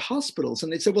colleagues at hospitals,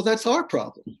 and they said, well, that's our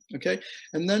problem, okay?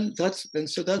 And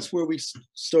so that's where we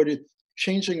started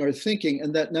changing our thinking,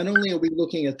 and that not only are we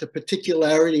looking at the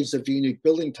particularities of unique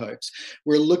building types,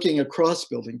 we're looking across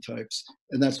building types,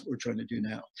 and that's what we're trying to do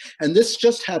now. And this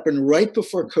just happened right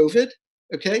before COVID,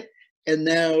 okay? And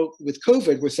now with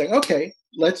COVID, we're saying, okay,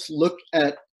 let's look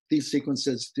at these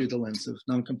sequences through the lens of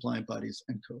non-compliant bodies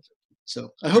and COVID. So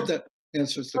I hope that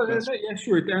answers the question. Yeah,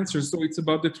 sure, it answers. So it's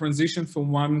about the transition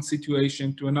from one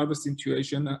situation to another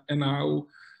situation, and how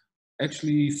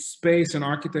actually space and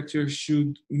architecture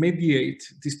should mediate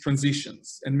these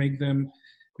transitions and make them,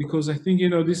 because I think,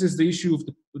 this is the issue of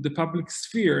the public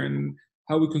sphere and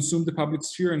how we consume the public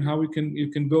sphere, and how you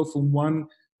can go from one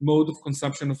mode of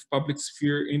consumption of public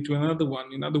sphere into another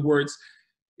one. In other words,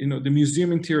 the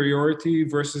museum interiority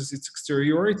versus its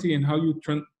exteriority, and how you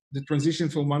the transition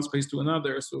from one space to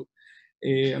another. So,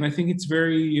 and I think it's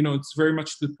very, it's very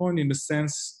much the point, in the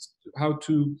sense how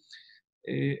to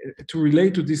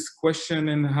relate to this question,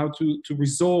 and how to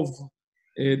resolve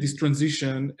this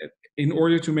transition in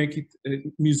order to make it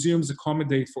museums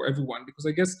accommodate for everyone. Because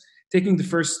I guess taking the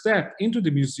first step into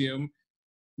the museum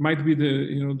might be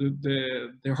the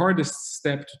hardest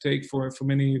step to take for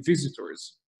many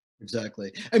visitors.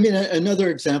 Exactly. I mean,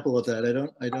 another example of that, I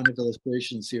don't have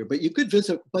illustrations here, but you could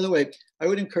visit. By the way, I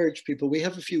would encourage people, we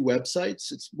have a few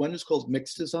websites. One is called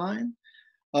Mixed Design,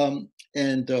 and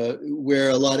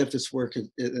where a lot of this work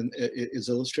is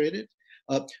illustrated,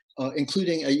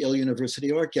 including at Yale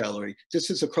University Art Gallery.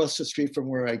 This is across the street from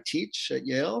where I teach at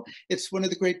Yale. It's one of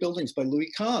the great buildings by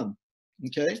Louis Kahn,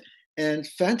 okay? And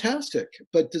fantastic,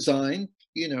 but designed,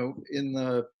 in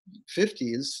the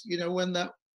 50s, when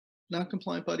that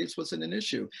non-compliant bodies wasn't an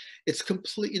issue. It's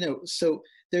complete, so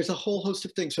there's a whole host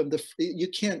of things from the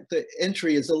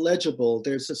entry is illegible.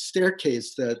 There's a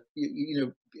staircase that,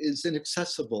 is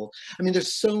inaccessible. I mean,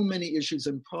 there's so many issues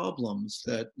and problems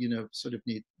that, sort of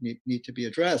need to be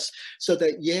addressed, so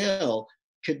that Yale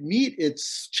could meet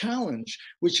its challenge,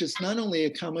 which is not only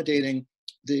accommodating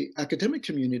the academic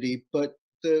community, but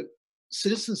the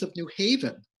citizens of New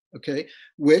Haven, okay,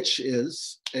 which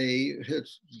is a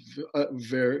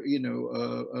very,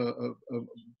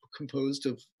 composed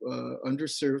of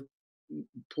underserved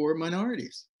poor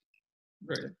minorities.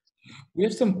 Right. We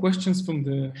have some questions from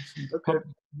the public.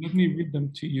 Let me read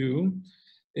them to you.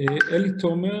 Eli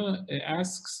Tomer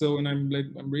asks, and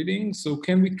I'm reading, so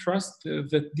can we trust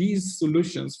that these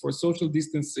solutions for social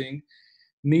distancing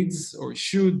needs or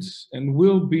should and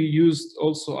will be used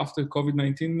also after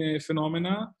COVID-19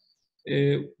 phenomena?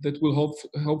 That will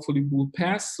hopefully will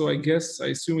pass. So I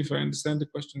assume, if I understand the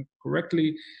question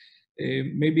correctly,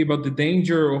 maybe about the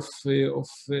danger of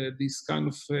this kind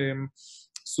of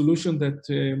solution that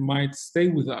might stay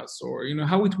with us, or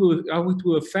how it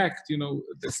will affect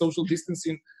the social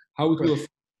distancing, how it will affect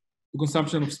the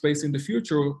consumption of space in the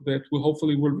future, that will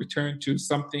hopefully return to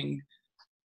something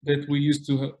that we used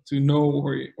to know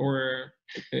or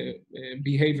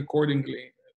behave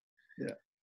accordingly. Yeah.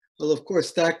 Well, of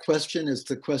course, that question is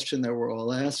the question that we're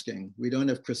all asking. We don't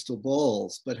have crystal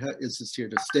balls, but is this here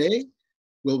to stay?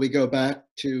 Will we go back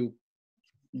to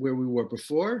where we were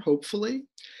before? Hopefully.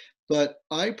 But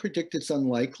I predict it's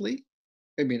unlikely.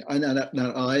 I mean,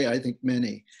 I think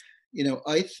many.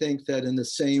 I think that in the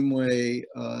same way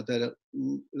that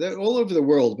all over the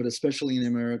world, but especially in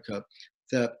America,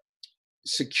 that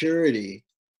security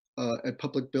at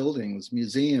public buildings,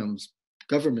 museums,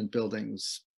 government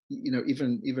buildings,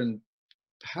 even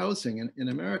housing in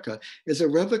America is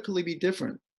irrevocably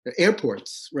different.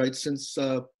 Airports, right? Since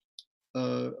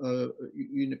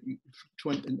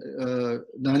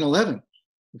 9/11,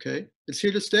 okay, it's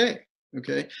here to stay,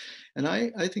 okay, and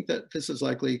I think that this is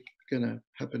likely going to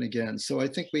happen again. So I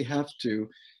think we have to,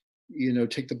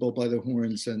 take the bull by the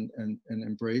horns and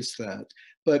embrace that.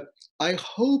 But I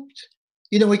hoped.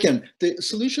 Again, the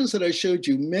solutions that I showed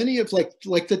you, many of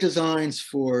like the designs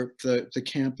for the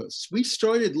campus, we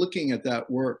started looking at that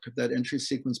work, that entry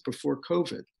sequence before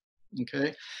COVID,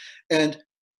 okay? And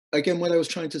again, what I was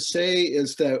trying to say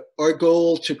is that our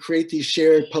goal to create these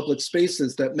shared public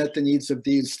spaces that met the needs of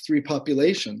these three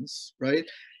populations, right?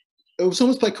 It was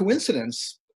almost by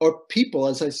coincidence. are people,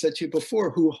 as I said to you before,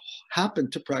 who happen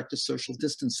to practice social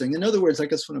distancing. In other words, I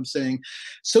guess what I'm saying,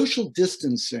 social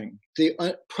distancing, the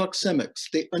proxemics,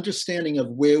 the understanding of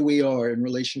where we are in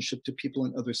relationship to people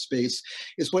in other space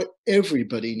is what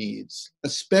everybody needs,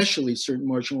 especially certain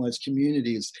marginalized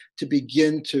communities, to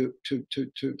begin to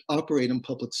operate in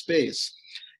public space.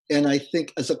 And I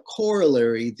think as a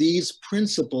corollary, these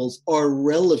principles are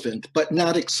relevant, but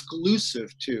not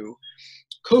exclusive to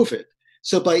COVID.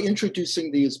 So by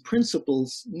introducing these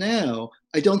principles now,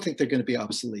 I don't think they're going to be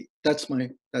obsolete. That's my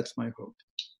hope.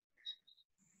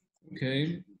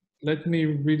 Okay, let me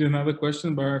read another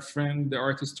question by our friend, the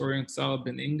art historian Sarah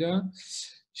Beninga.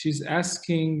 She's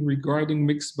asking regarding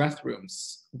mixed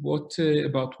bathrooms. What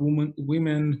about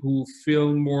women who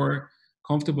feel more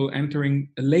comfortable entering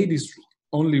a ladies'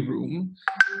 only room?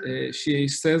 She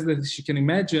says that she can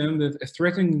imagine that a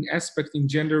threatening aspect in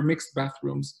gender mixed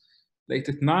bathrooms late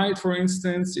at night, for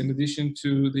instance, in addition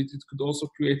to that it could also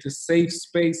create a safe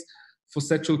space for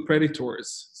sexual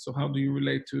predators. So how do you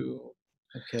relate to?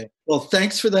 Okay, well,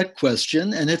 thanks for that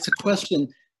question. And it's a question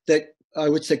that I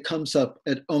would say comes up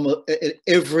at almost at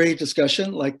every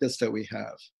discussion like this that we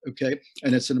have, okay?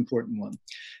 And it's an important one.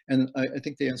 And I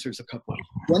think the answer is a couple.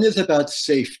 One is about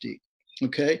safety,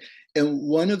 okay? And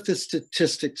one of the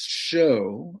statistics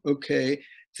show, okay,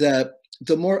 that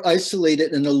the more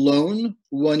isolated and alone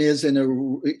one is in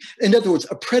other words,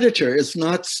 a predator is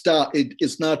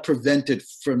not prevented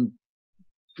from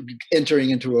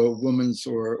entering into a woman's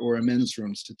or a men's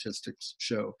room, statistics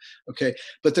show, okay?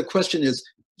 But the question is,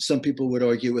 some people would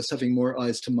argue, is having more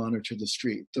eyes to monitor the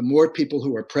street. The more people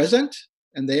who are present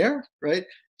and there, right?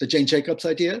 The Jane Jacobs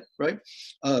idea, right?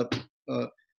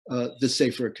 The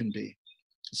safer it can be.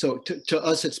 So to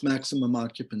us, it's maximum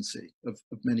occupancy of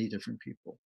many different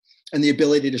people. And the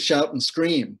ability to shout and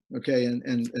scream, okay,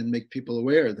 and make people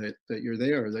aware that you're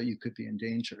there, that you could be in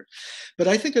danger. But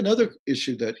I think another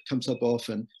issue that comes up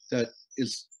often that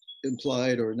is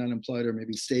implied or not implied or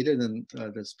maybe stated in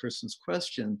this person's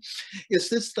question is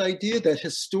this the idea that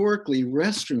historically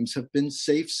restrooms have been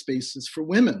safe spaces for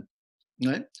women,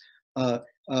 right?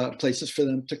 Places for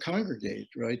them to congregate,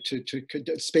 right? To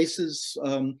spaces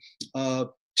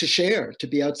to share, to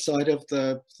be outside of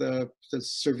the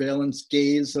surveillance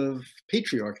gaze of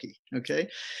patriarchy, okay?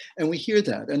 And we hear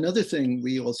that. Another thing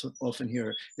we also often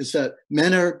hear is that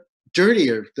men are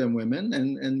dirtier than women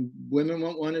and women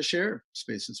won't want to share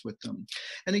spaces with them.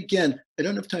 And again, I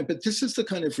don't have time, but this is the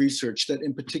kind of research that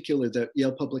in particular that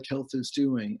Yale Public Health is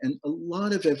doing. And a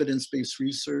lot of evidence-based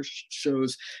research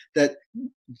shows that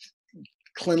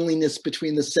cleanliness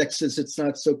between the sexes, it's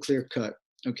not so clear-cut,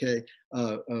 okay?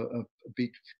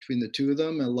 Between the two of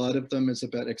them. A lot of them is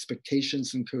about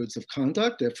expectations and codes of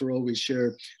conduct. After all, we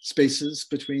share spaces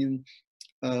between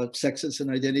sexes and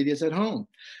identities at home.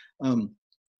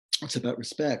 It's about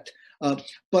respect.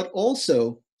 But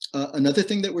also, another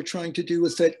thing that we're trying to do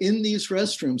is that in these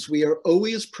restrooms, we are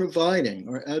always providing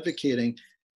or advocating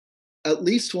at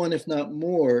least one, if not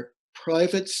more,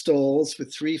 private stalls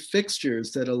with 3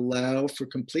 fixtures that allow for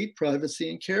complete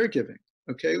privacy and caregiving.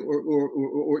 Okay,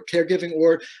 or caregiving,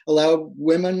 or allow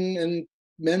women and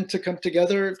men to come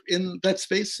together in that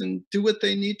space and do what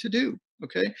they need to do.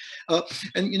 Okay,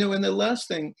 and and the last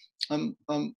thing,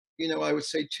 I would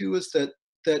say too is that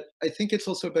I think it's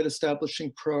also about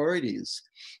establishing priorities.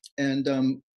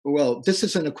 And well, this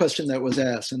isn't a question that was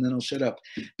asked, and then I'll shut up.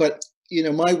 But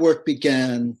my work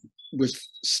began with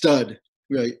STUD,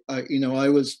 right? I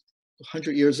was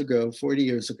 100 years ago, 40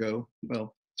 years ago,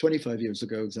 well, 25 years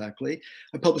ago exactly,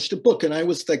 I published a book, and I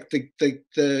was like the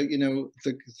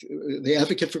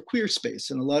advocate for queer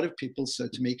space. And a lot of people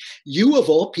said to me, "You of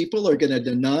all people are going to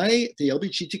deny the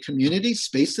LGBT community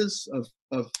spaces of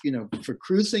for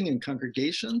cruising and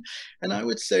congregation?" And I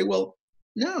would say, well,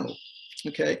 no,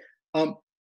 okay.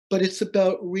 But it's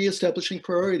about reestablishing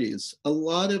priorities. A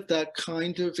lot of that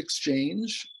kind of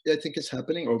exchange, I think, is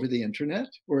happening over the internet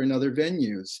or in other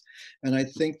venues. And I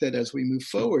think that as we move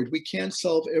forward, we can't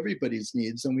solve everybody's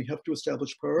needs, and we have to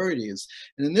establish priorities.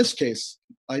 And in this case,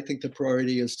 I think the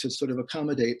priority is to sort of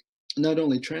accommodate not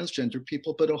only transgender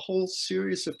people, but a whole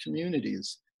series of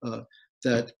communities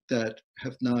that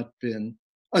have not been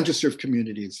underserved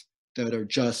communities that are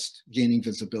just gaining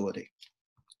visibility.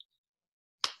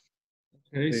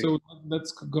 Okay, so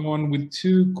let's go on with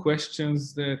 2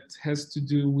 questions that has to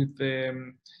do with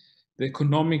the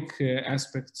economic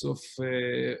aspects of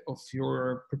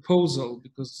your proposal,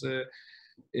 because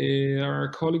our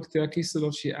colleague Thea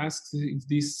Kiselov, she asked if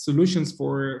these solutions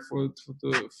for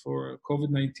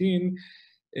COVID-19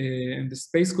 and the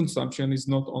space consumption is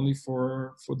not only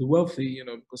for the wealthy,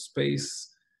 because space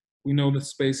we know that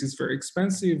space is very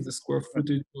expensive. The square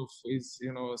footage of is,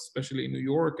 you know, especially in New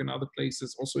York and other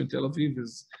places, also in Tel Aviv,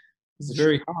 is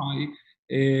very high.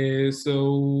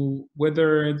 So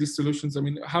whether these solutions, I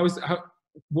mean,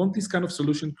 won't this kind of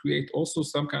solution create also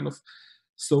some kind of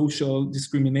social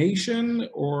discrimination,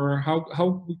 or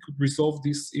how we could resolve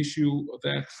this issue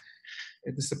that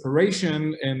the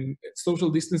separation and social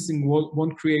distancing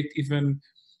won't create even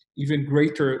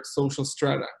greater social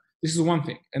strata? This is one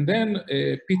thing. And then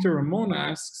Peter Ramon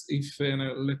asks if,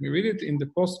 let me read it, in the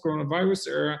post-coronavirus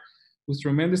era, with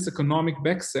tremendous economic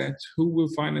backset, who will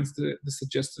finance the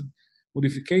suggested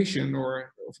modification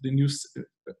or of the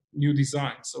new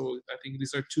design? So I think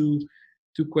these are two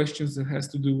questions that has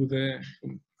to do with the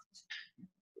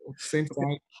same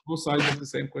side, both sides of the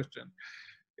same question.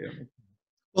 Yeah.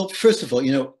 Well, first of all,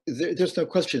 you know, there's no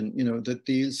question, you know, that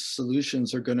these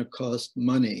solutions are going to cost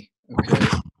money. Okay.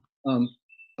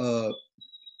 I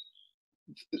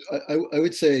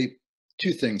would say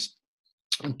two things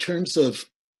in terms of,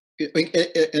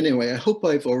 anyway, I hope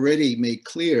I've already made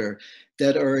clear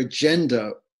that our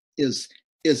agenda is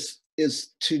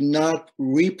to not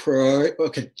reprioritize.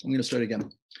 Okay, I'm going to start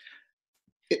again.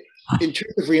 In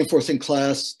terms of reinforcing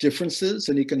class differences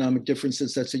and economic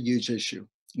differences, that's a huge issue.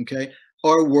 Okay,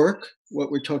 our work, what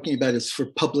we're talking about, is for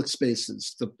public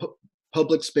spaces, the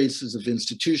public spaces of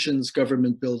institutions,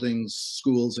 government buildings,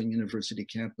 schools, and university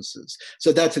campuses.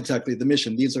 So that's exactly the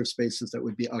mission. These are spaces that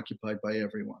would be occupied by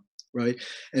everyone, right?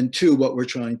 And two, what we're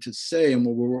trying to say, and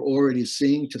what we're already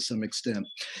seeing to some extent,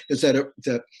 is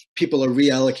that people are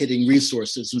reallocating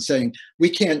resources and saying, we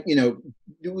can't, you know,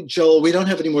 Joel, we don't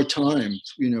have any more time,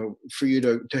 you know, for you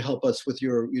to help us with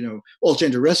your, you know, all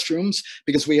gender restrooms,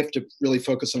 because we have to really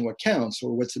focus on what counts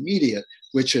or what's immediate,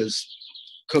 which is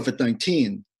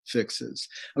COVID-19 fixes.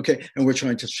 Okay, and we're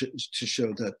trying to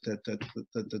show that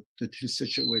the two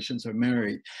situations are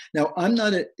married. Now, I'm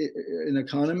not an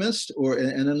economist,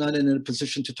 and I'm not in a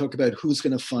position to talk about who's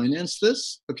going to finance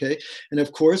this. Okay, and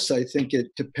of course, I think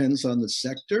it depends on the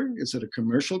sector. Is it a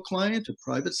commercial client, a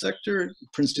private sector,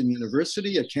 Princeton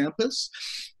University, a campus,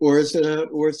 or is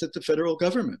it the federal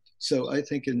government? So I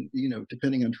think, you know,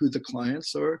 depending on who the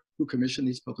clients are, who commission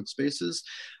these public spaces,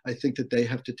 I think that they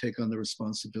have to take on the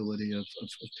responsibility of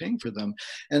paying for them.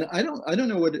 And I don't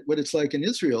know what it's like in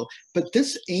Israel, but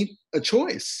this ain't a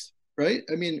choice, right?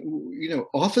 I mean, you know,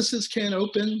 offices can't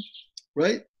open,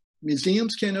 right?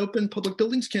 Museums can't open, public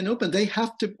buildings can't open. They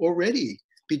have to already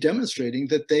be demonstrating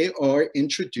that they are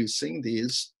introducing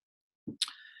these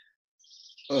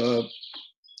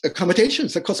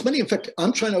accommodations that cost money. In fact,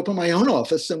 I'm trying to open my own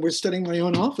office, and we're studying my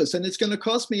own office, and it's going to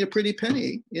cost me a pretty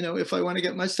penny, you know, if I want to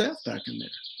get my staff back in there.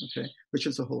 Okay, which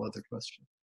is a whole other question.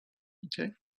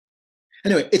 Okay.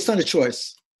 Anyway, it's not a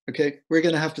choice. Okay, we're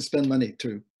going to have to spend money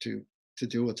to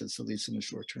deal with this, at least in the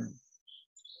short term.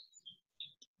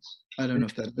 I don't know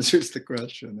if that answers the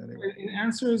question. Anyway, it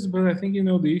answers, but I think, you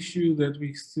know, the issue that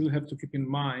we still have to keep in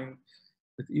mind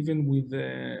that even with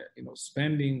you know,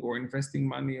 spending or investing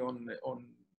money on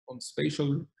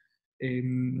spatial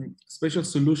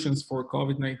solutions for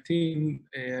COVID-19,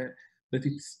 that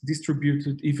it's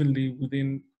distributed evenly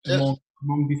within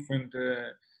among different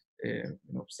you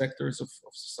know, sectors of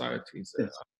societies. Yes,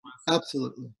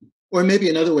 absolutely. Or maybe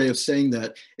another way of saying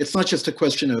that, it's not just a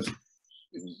question of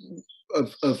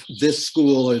this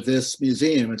school or this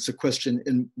museum. It's a question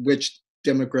in which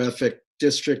demographic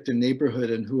district and neighborhood,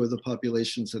 and who are the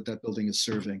populations that building is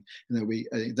serving. And that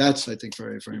I think that's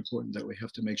very, very important, that we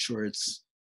have to make sure it's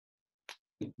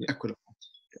equitable.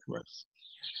 Right.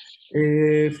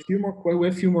 We have a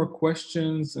few more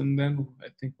questions, and then I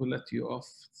think we'll let you off.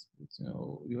 You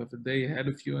know, you have a day ahead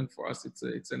of you, and for us,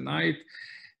 it's a night.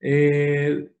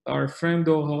 Our friend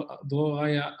Dror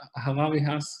Harari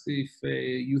asks if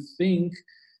you think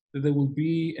that there will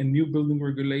be a new building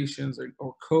regulations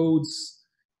or codes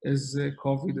as a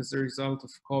result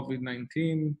of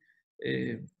COVID-19.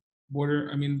 I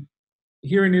mean,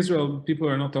 here in Israel, people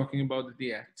are not talking about it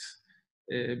yet.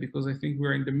 Because I think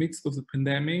we're in the midst of the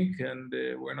pandemic, and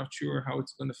we're not sure how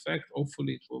it's going to affect.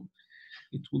 Hopefully, it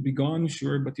will be gone,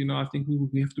 sure. But you know, I think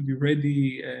we have to be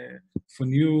ready for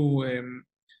new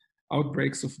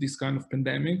outbreaks of this kind of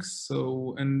pandemics.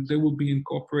 So, and they will be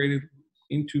incorporated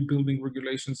into building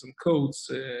regulations and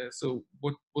codes. So,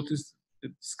 what is the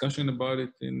discussion about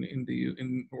it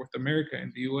in North America,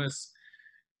 in the US?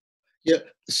 Yeah,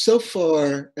 so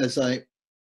far as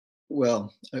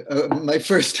my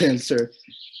first answer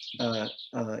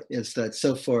is that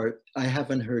so far I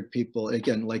haven't heard people,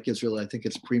 again, like Israel, I think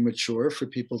it's premature for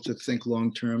people to think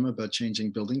long-term about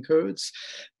changing building codes,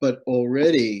 but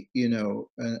already, you know,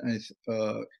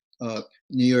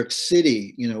 New York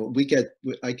City,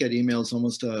 I get emails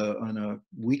almost on a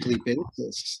weekly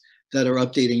basis that are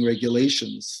updating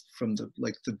regulations from the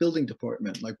building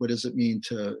department. Like, what does it mean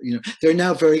to, there are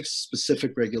now very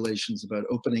specific regulations about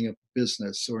opening up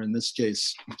business, or in this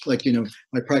case, my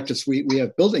practice, we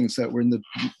have buildings that were in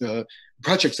the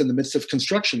projects in the midst of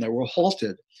construction that were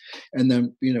halted. And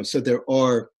then, so there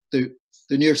are the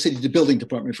New York City, the building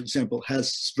department, for example,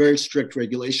 has very strict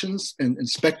regulations and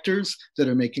inspectors that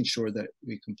are making sure that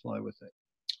we comply with it.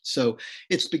 So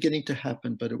it's beginning to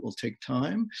happen, but it will take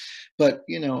time. But,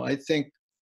 I think,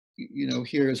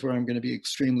 here is where I'm going to be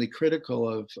extremely critical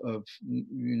of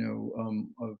the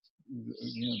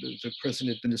present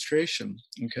administration.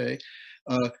 Okay.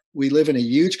 We live in a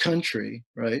huge country,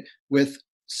 right, with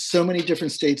so many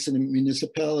different states and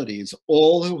municipalities,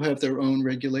 all who have their own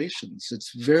regulations.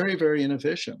 It's very, very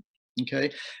inefficient.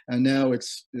 Okay. And now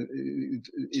it's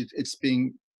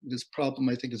being, this problem,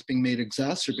 I think, is being made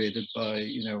exacerbated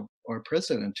by, our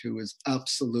president, who is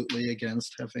absolutely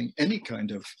against having any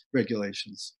kind of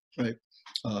regulations, right,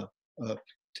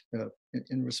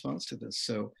 in response to this.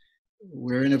 So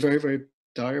we're in a very, very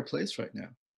dire place right now.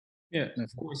 Yeah,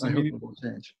 of course. I hope it will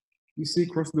change. You see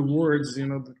across the words,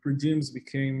 the regimes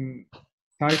became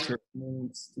tighter.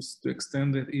 It's just to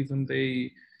extend that even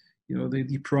they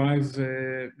deprive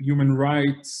human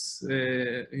rights,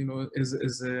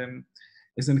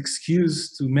 as an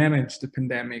excuse to manage the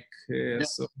pandemic. Yeah.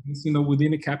 So,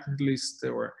 within a capitalist,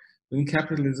 or within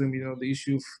capitalism, the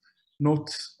issue of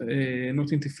not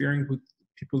interfering with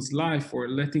people's life, or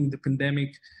letting the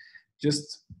pandemic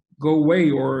just go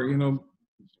away, or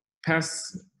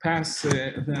pass.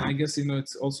 Then I guess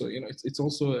it's also it's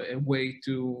also a way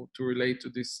to relate to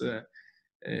this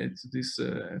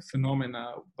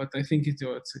phenomena. But I think it's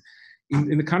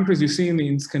in the countries you see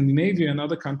in Scandinavia and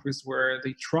other countries where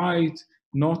they tried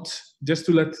not just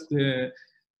to let the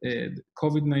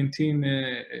COVID-19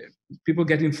 people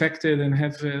get infected and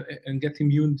have and get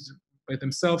immune by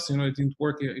themselves. It didn't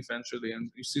work eventually,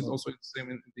 and you see it also the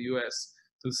same in the U.S.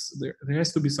 There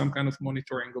has to be some kind of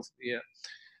monitoring of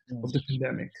the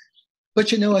pandemic.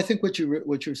 But I think what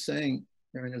you're saying,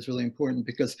 Eran, is really important,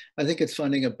 because I think it's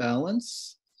finding a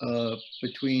balance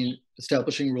between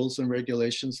establishing rules and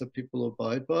regulations that people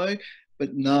abide by,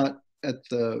 but not at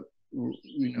the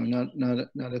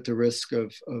not at the risk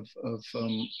of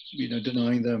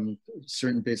denying them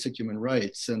certain basic human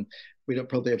rights. And we don't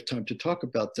probably have time to talk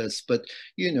about this, but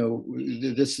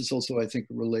this is also, I think,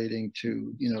 relating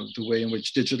to the way in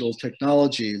which digital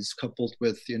technologies, coupled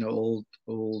with old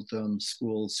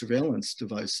school surveillance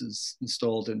devices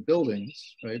installed in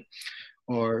buildings, right,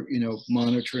 are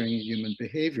monitoring human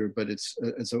behavior, but it's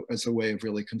as a way of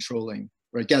really controlling,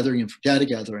 right, data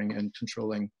gathering and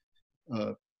controlling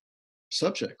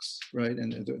subjects, right?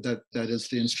 And that is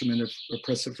the instrument of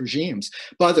oppressive regimes.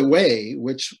 By the way,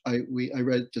 which I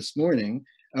read this morning,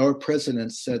 our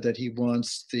president said that he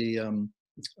wants the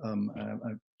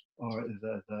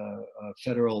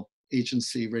federal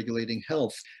agency regulating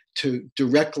health to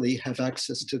directly have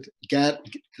access to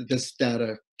this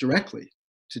data directly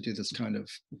to do this kind of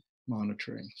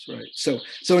monitoring, right? So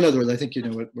in other words, I think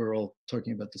we're all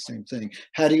talking about the same thing.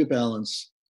 How do you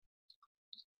balance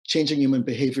changing human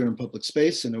behavior in public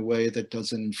space in a way that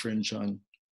doesn't infringe on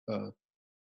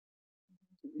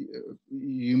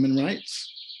human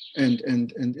rights and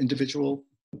individual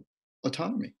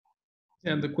autonomy?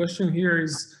 And the question here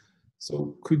is,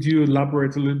 so could you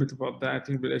elaborate a little bit about that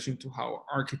in relation to how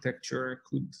architecture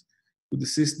could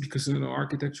assist? Because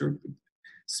architecture,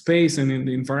 space, and in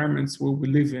the environments where we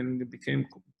live in, it became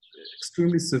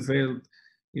extremely surveilled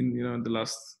in the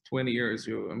last 20 years.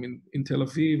 In Tel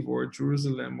Aviv or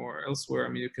Jerusalem or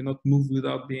elsewhere, you cannot move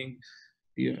without being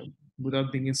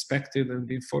inspected and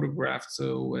being photographed.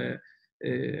 So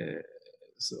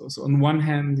on one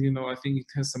hand, I think it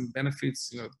has some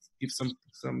benefits, gives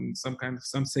some kind of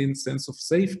sense of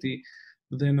safety.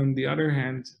 But then on the other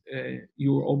hand,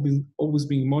 you're always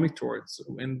being monitored. So,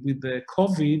 and with the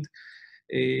COVID,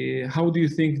 how do you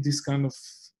think this kind of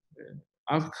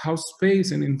how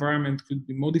space and environment could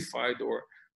be modified or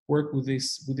work with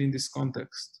this within this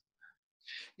context?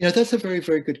 Yeah, that's a very,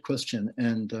 very good question,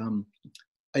 and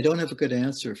I don't have a good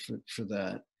answer for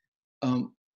that.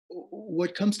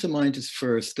 What comes to mind is,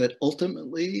 first, that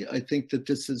ultimately I think that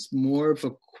this is more of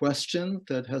a question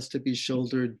that has to be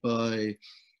shouldered by,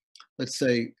 let's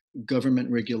say, government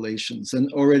regulations.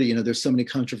 And already, there's so many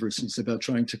controversies about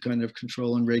trying to kind of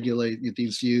control and regulate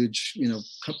these huge,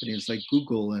 companies like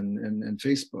Google and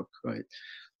Facebook, right?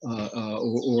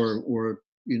 Or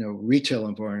retail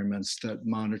environments that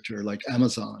monitor, like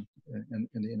Amazon in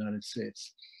the United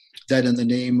States. that in the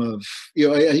name of,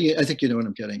 I think you know what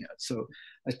I'm getting at. So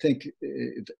I think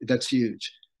that's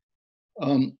huge.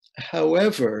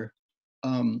 However,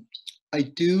 I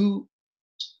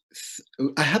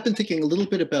have been thinking a little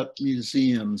bit about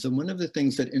museums, and one of the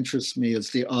things that interests me is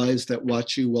the eyes that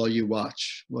watch you while you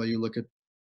look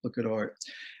at art.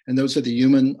 And those are the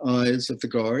human eyes of the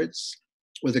guards,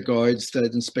 or the guards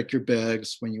that inspect your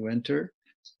bags when you enter.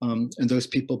 And those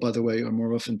people, by the way, are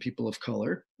more often people of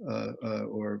color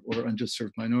or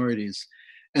underserved minorities.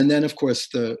 And then, of course,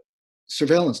 the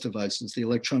surveillance devices, the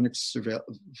electronic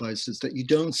devices that you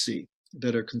don't see,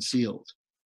 that are concealed.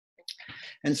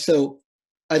 And so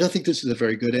I don't think this is a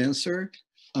very good answer,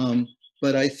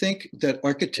 but I think that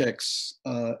architects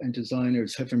and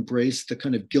designers have embraced the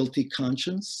kind of guilty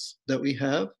conscience that we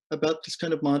have about this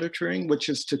kind of monitoring, which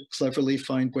is to cleverly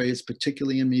find ways,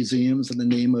 particularly in museums, in the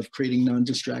name of creating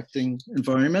non-distracting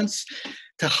environments,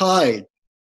 to hide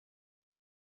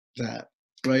that,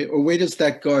 right? Or where does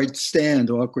that guard stand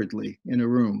awkwardly in a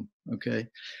room, okay?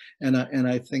 And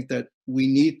I think that we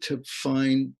need to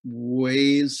find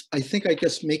ways, I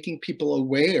guess making people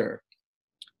aware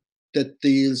that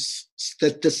this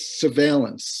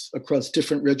surveillance across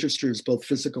different registers, both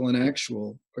physical and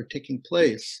actual, are taking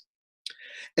place,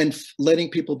 and letting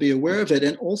people be aware of it.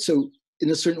 And also,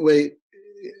 in a certain way,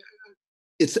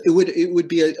 it would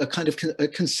be a kind of a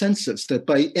consensus that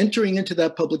by entering into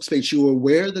that public space, you were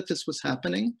aware that this was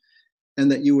happening, and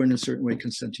that you were in a certain way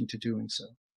consenting to doing so.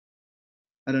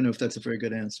 I don't know if that's a very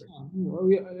good answer. Well,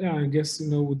 yeah, I guess,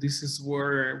 this is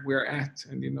where we're at,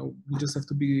 and, we just have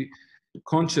to be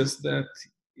conscious that,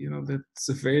 that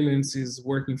surveillance is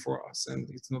working for us, and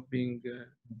it's not being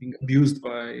abused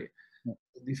by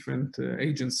different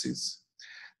agencies.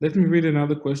 Let me read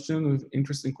another question, an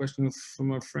interesting question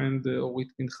from our friend Orit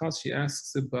Pinchas. She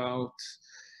asks about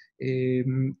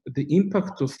the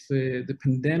impact of the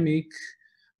pandemic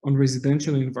on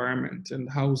residential environment and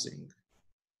housing,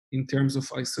 in terms of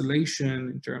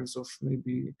isolation, in terms of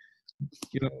maybe,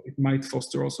 it might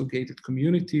foster also gated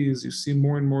communities. You see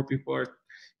more and more people are,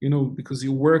 because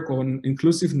you work on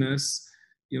inclusiveness,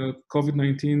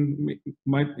 COVID-19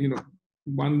 might,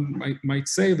 one might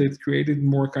say that it created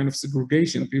more kind of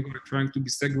segregation. People are trying to be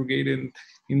segregated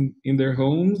in their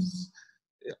homes,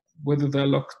 whether they're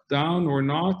locked down or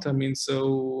not. I mean,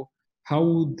 so how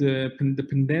would the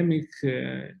pandemic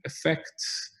affect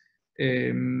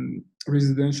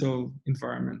residential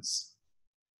environments?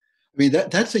 I mean,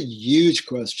 that's a huge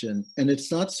question, and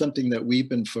it's not something that we've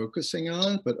been focusing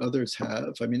on, but others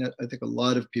have. I mean, I think a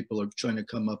lot of people are trying to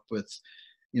come up with,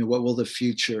 what will the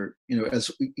future,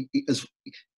 as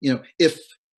if,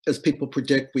 as people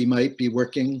predict, we might be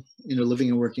working, living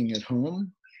and working at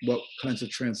home, what kinds of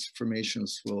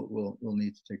transformations will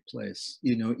need to take place,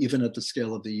 even at the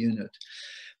scale of the unit.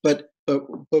 But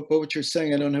what you're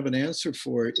saying, I don't have an answer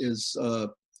for, is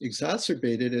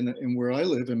exacerbated in where I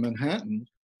live in Manhattan,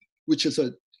 which is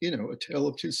a tale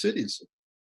of two cities,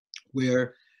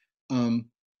 where, for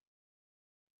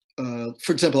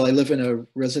example, I live in a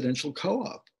residential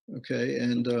co-op, okay,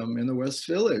 and in the West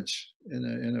Village, in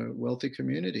a wealthy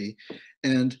community,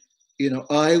 and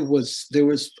I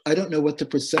don't know what the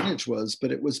percentage was,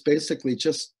 but it was basically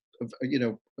just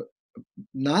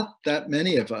not that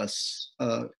many of us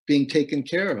being taken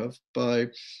care of by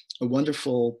a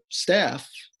wonderful staff,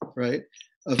 right,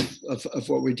 of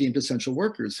what we deemed essential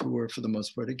workers, who were, for the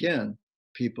most part, again,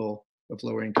 people of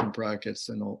lower income brackets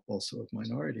and also of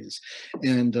minorities.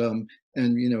 And I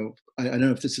don't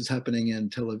know if this is happening in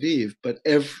Tel Aviv, but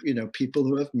people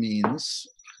who have means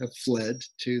have fled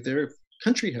to their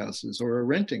country houses or are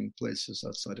renting places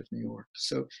outside of New York.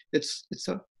 So it's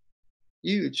a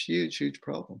huge, huge, huge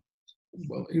problem.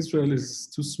 Well, Israel is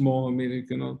too small. I mean, you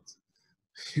cannot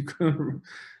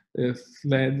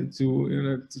fled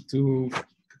to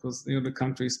because the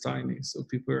country is tiny. So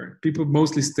people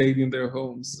mostly stayed in their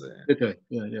homes. Okay.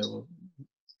 Yeah. Well,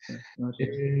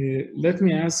 let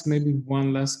me ask maybe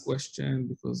one last question,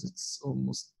 because it's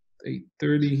almost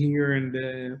 8:30 here. And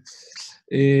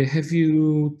have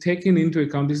you taken into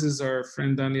account? This is our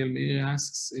friend Daniel Meir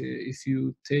asks if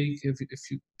you take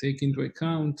into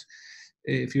account.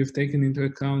 If you've taken into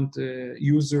account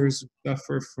users who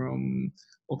suffer from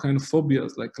all kind of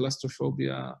phobias like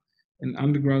claustrophobia and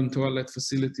underground toilet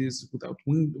facilities without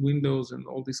windows and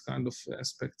all these kind of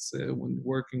aspects when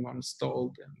working on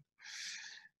stalled.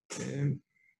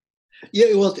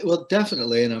 Yeah, well,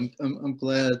 definitely, and I'm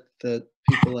glad that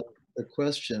people ask the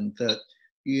question. That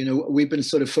we've been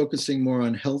sort of focusing more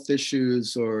on health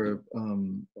issues or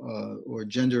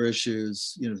gender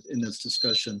issues, in this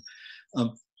discussion.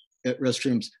 At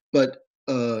restrooms, but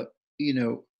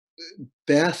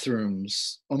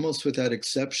bathrooms, almost without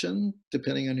exception,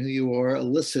 depending on who you are,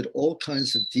 elicit all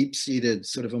kinds of deep-seated,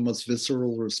 sort of almost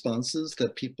visceral responses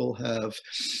that people have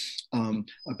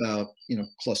about,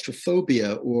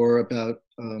 claustrophobia, or about,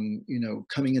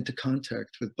 coming into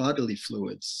contact with bodily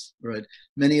fluids, right?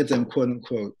 Many of them, quote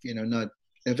unquote, not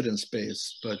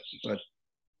evidence-based, but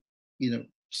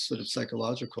sort of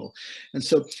psychological. And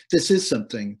so this is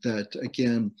something that,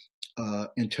 again,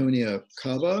 Antonia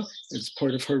Caba, is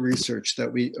part of her research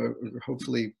that we are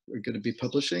hopefully are going to be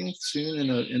publishing soon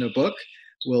in a book.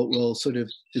 We'll sort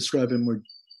of describe in more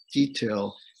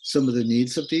detail some of the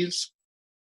needs of these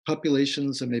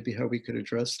populations and maybe how we could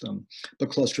address them.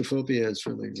 But claustrophobia is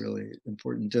really, really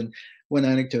important. And one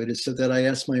anecdote is so that I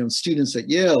asked my own students at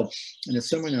Yale in a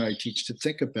seminar I teach to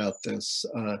think about this.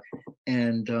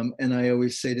 And I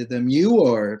always say to them,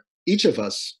 each of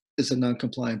us is a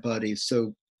non-compliant body.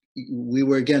 So we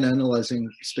were again analyzing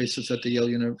spaces at the Yale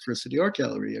University Art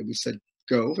Gallery. And we said,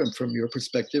 go, and from your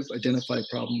perspective, identify a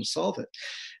problem, solve it.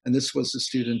 And this was a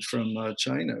student from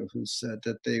China who said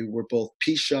that they were both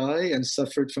pee shy and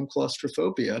suffered from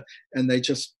claustrophobia, and they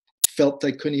just felt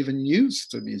they couldn't even use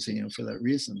the museum for that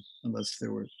reason, unless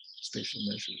there were spatial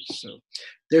measures. So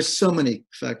there's so many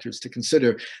factors to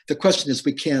consider. The question is,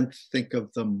 we can't think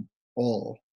of them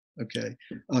all. Okay.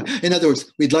 In other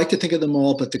words, we'd like to think of them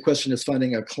all, but the question is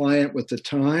finding a client with the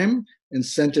time,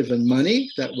 incentive, and money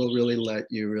that will really let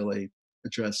you really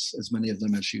address as many of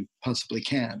them as you possibly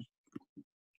can.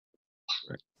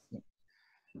 Right.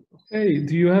 Okay.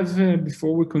 Do you have,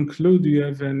 before we conclude, do you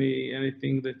have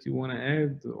anything that you want to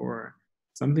add, or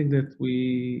something that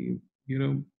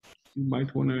you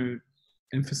might want to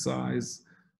emphasize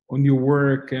on your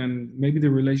work, and maybe the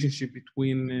relationship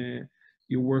between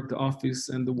your work, the office,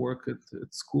 and the work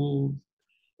at school,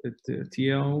 at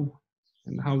Yale,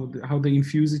 and how they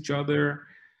infuse each other?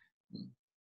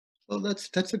 Well,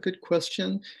 that's a good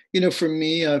question. For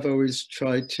me, I've always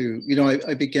tried to,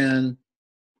 I began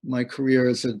my career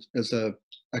as a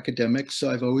academic,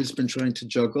 so I've always been trying to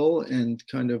juggle and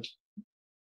kind of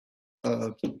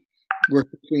work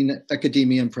between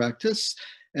academia and practice.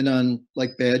 And on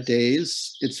like bad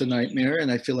days, it's a nightmare,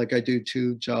 and I feel like I do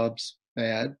two jobs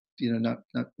bad, not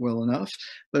well enough.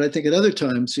 But I think at other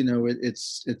times,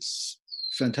 it's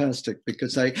fantastic,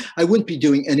 because I wouldn't be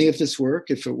doing any of this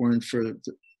work if it weren't for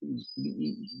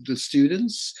the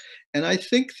students. And I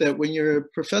think that when you're a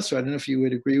professor, I don't know if you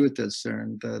would agree with this,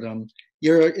 Eran, that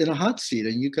you're in a hot seat,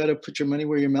 and you got to put your money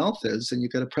where your mouth is, and you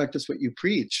got to practice what you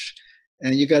preach,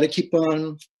 and you got to keep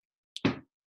on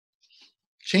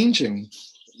changing,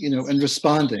 and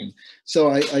responding. So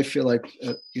I feel like,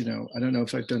 I don't know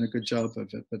if I've done a good job of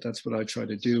it, but that's what I try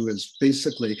to do. Is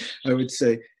basically, I would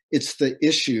say, it's the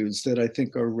issues that I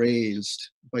think are raised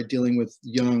by dealing with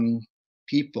young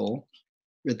people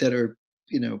that are,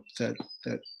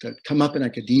 that come up in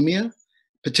academia,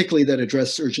 particularly that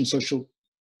address urgent social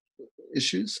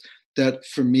issues, that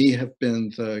for me have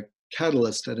been the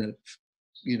catalyst that have,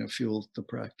 fueled the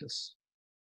practice.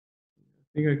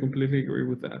 I think I completely agree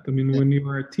with that. I mean, when you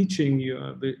are teaching,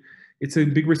 it's a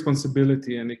big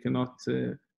responsibility, and you cannot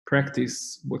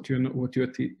practice what you're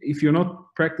if you're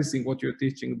not practicing what you're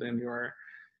teaching, then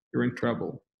you're in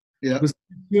trouble. Yeah. Because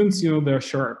students, they're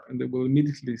sharp, and they will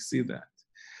immediately see that.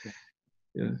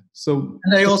 Yeah. So.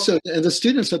 And the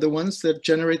students are the ones that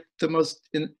generate the most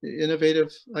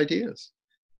innovative ideas.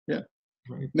 Yeah.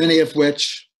 Right. Many of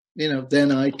which,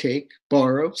 then I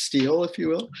borrow, steal, if you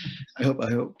will. I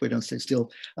hope we don't say steal.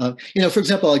 For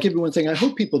example, I'll give you one thing. I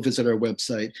hope people visit our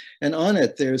website, and on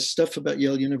it, there's stuff about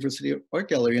Yale University Art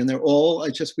Gallery, and they're all,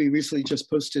 we recently just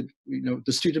posted,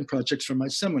 the student projects from my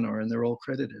seminar, and they're all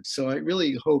credited. So I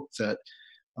really hope that,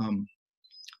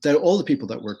 that all the people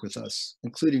that work with us,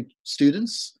 including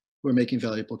students who are making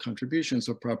valuable contributions,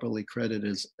 are properly credited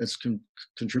as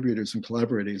contributors and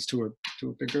collaborators to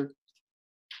a bigger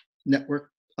network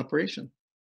operation.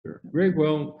 Sure. Great.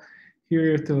 Well,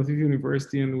 here at Tel Aviv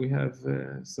University, and we have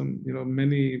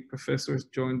many professors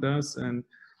joined us, and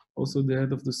also the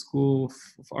head of the School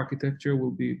of Architecture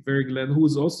will be very glad, who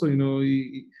is also,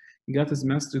 he got his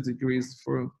master's degrees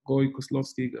for Goy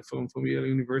Kozlovsky from Yale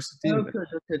University. Oh,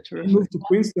 good. He moved to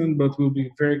Princeton, but we'll be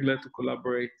very glad to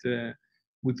collaborate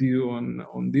with you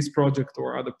on this project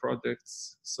or other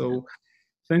projects. So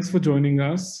thanks for joining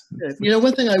us.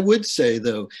 One thing I would say,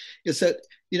 though, is that,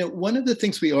 one of the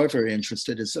things we are very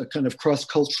interested in is a kind of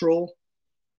cross-cultural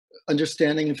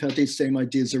understanding of how these same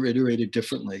ideas are iterated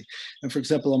differently. And for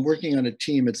example, I'm working on a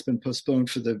team, it's been postponed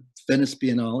for the Venice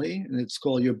Biennale, and it's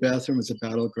called Your Bathroom is a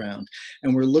Battleground.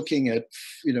 And we're looking at,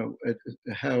 at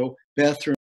how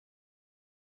bathrooms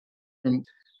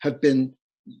have been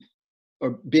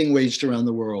are being waged around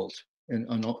the world, and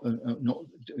on all,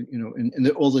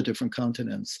 in all the different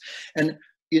continents. And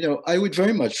I would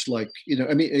very much like,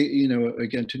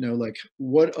 again, to know, like,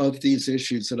 what of these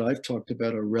issues that I've talked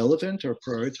about are relevant or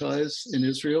prioritized in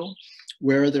Israel?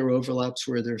 Where are there overlaps?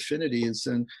 Where are there affinities?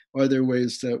 And are there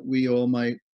ways that we all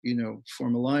might,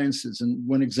 form alliances? And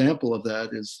one example of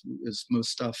that is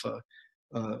Mustafa,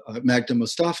 Magda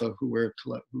Mustafa, who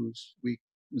we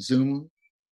Zoom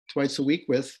twice a week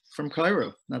with from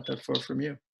Cairo, not that far from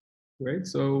you. Great.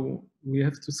 So we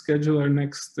have to schedule our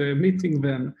next meeting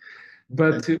then.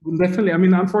 But definitely, I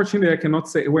mean, unfortunately, I cannot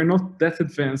say we're not that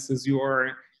advanced as you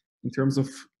are in terms of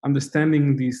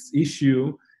understanding this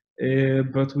issue,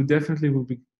 but we definitely will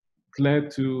be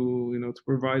glad to, to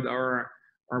provide our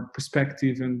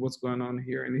perspective and what's going on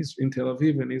here in Tel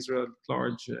Aviv and Israel at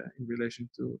large in relation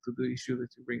to the issue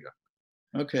that you bring up.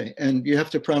 Okay, and you have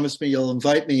to promise me you'll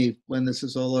invite me when this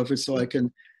is all over so I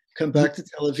can come back to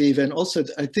Tel Aviv. And also,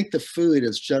 I think the food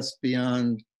is just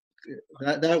beyond.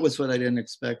 That was what I didn't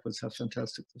expect, was how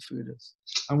fantastic the food is.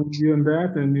 I'm with you on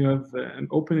that, and you have an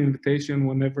open invitation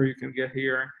whenever you can get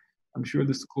here. I'm sure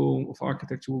the School of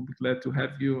Architecture will be glad to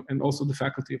have you, and also the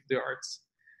Faculty of the Arts.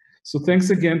 So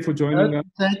thanks again for joining us.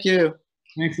 Thank you.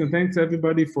 Thanks, and thanks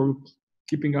everybody for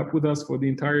keeping up with us for the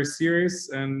entire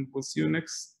series, and we'll see you in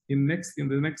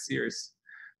the next series.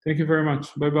 Thank you very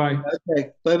much. Bye-bye. Okay,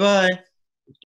 bye-bye.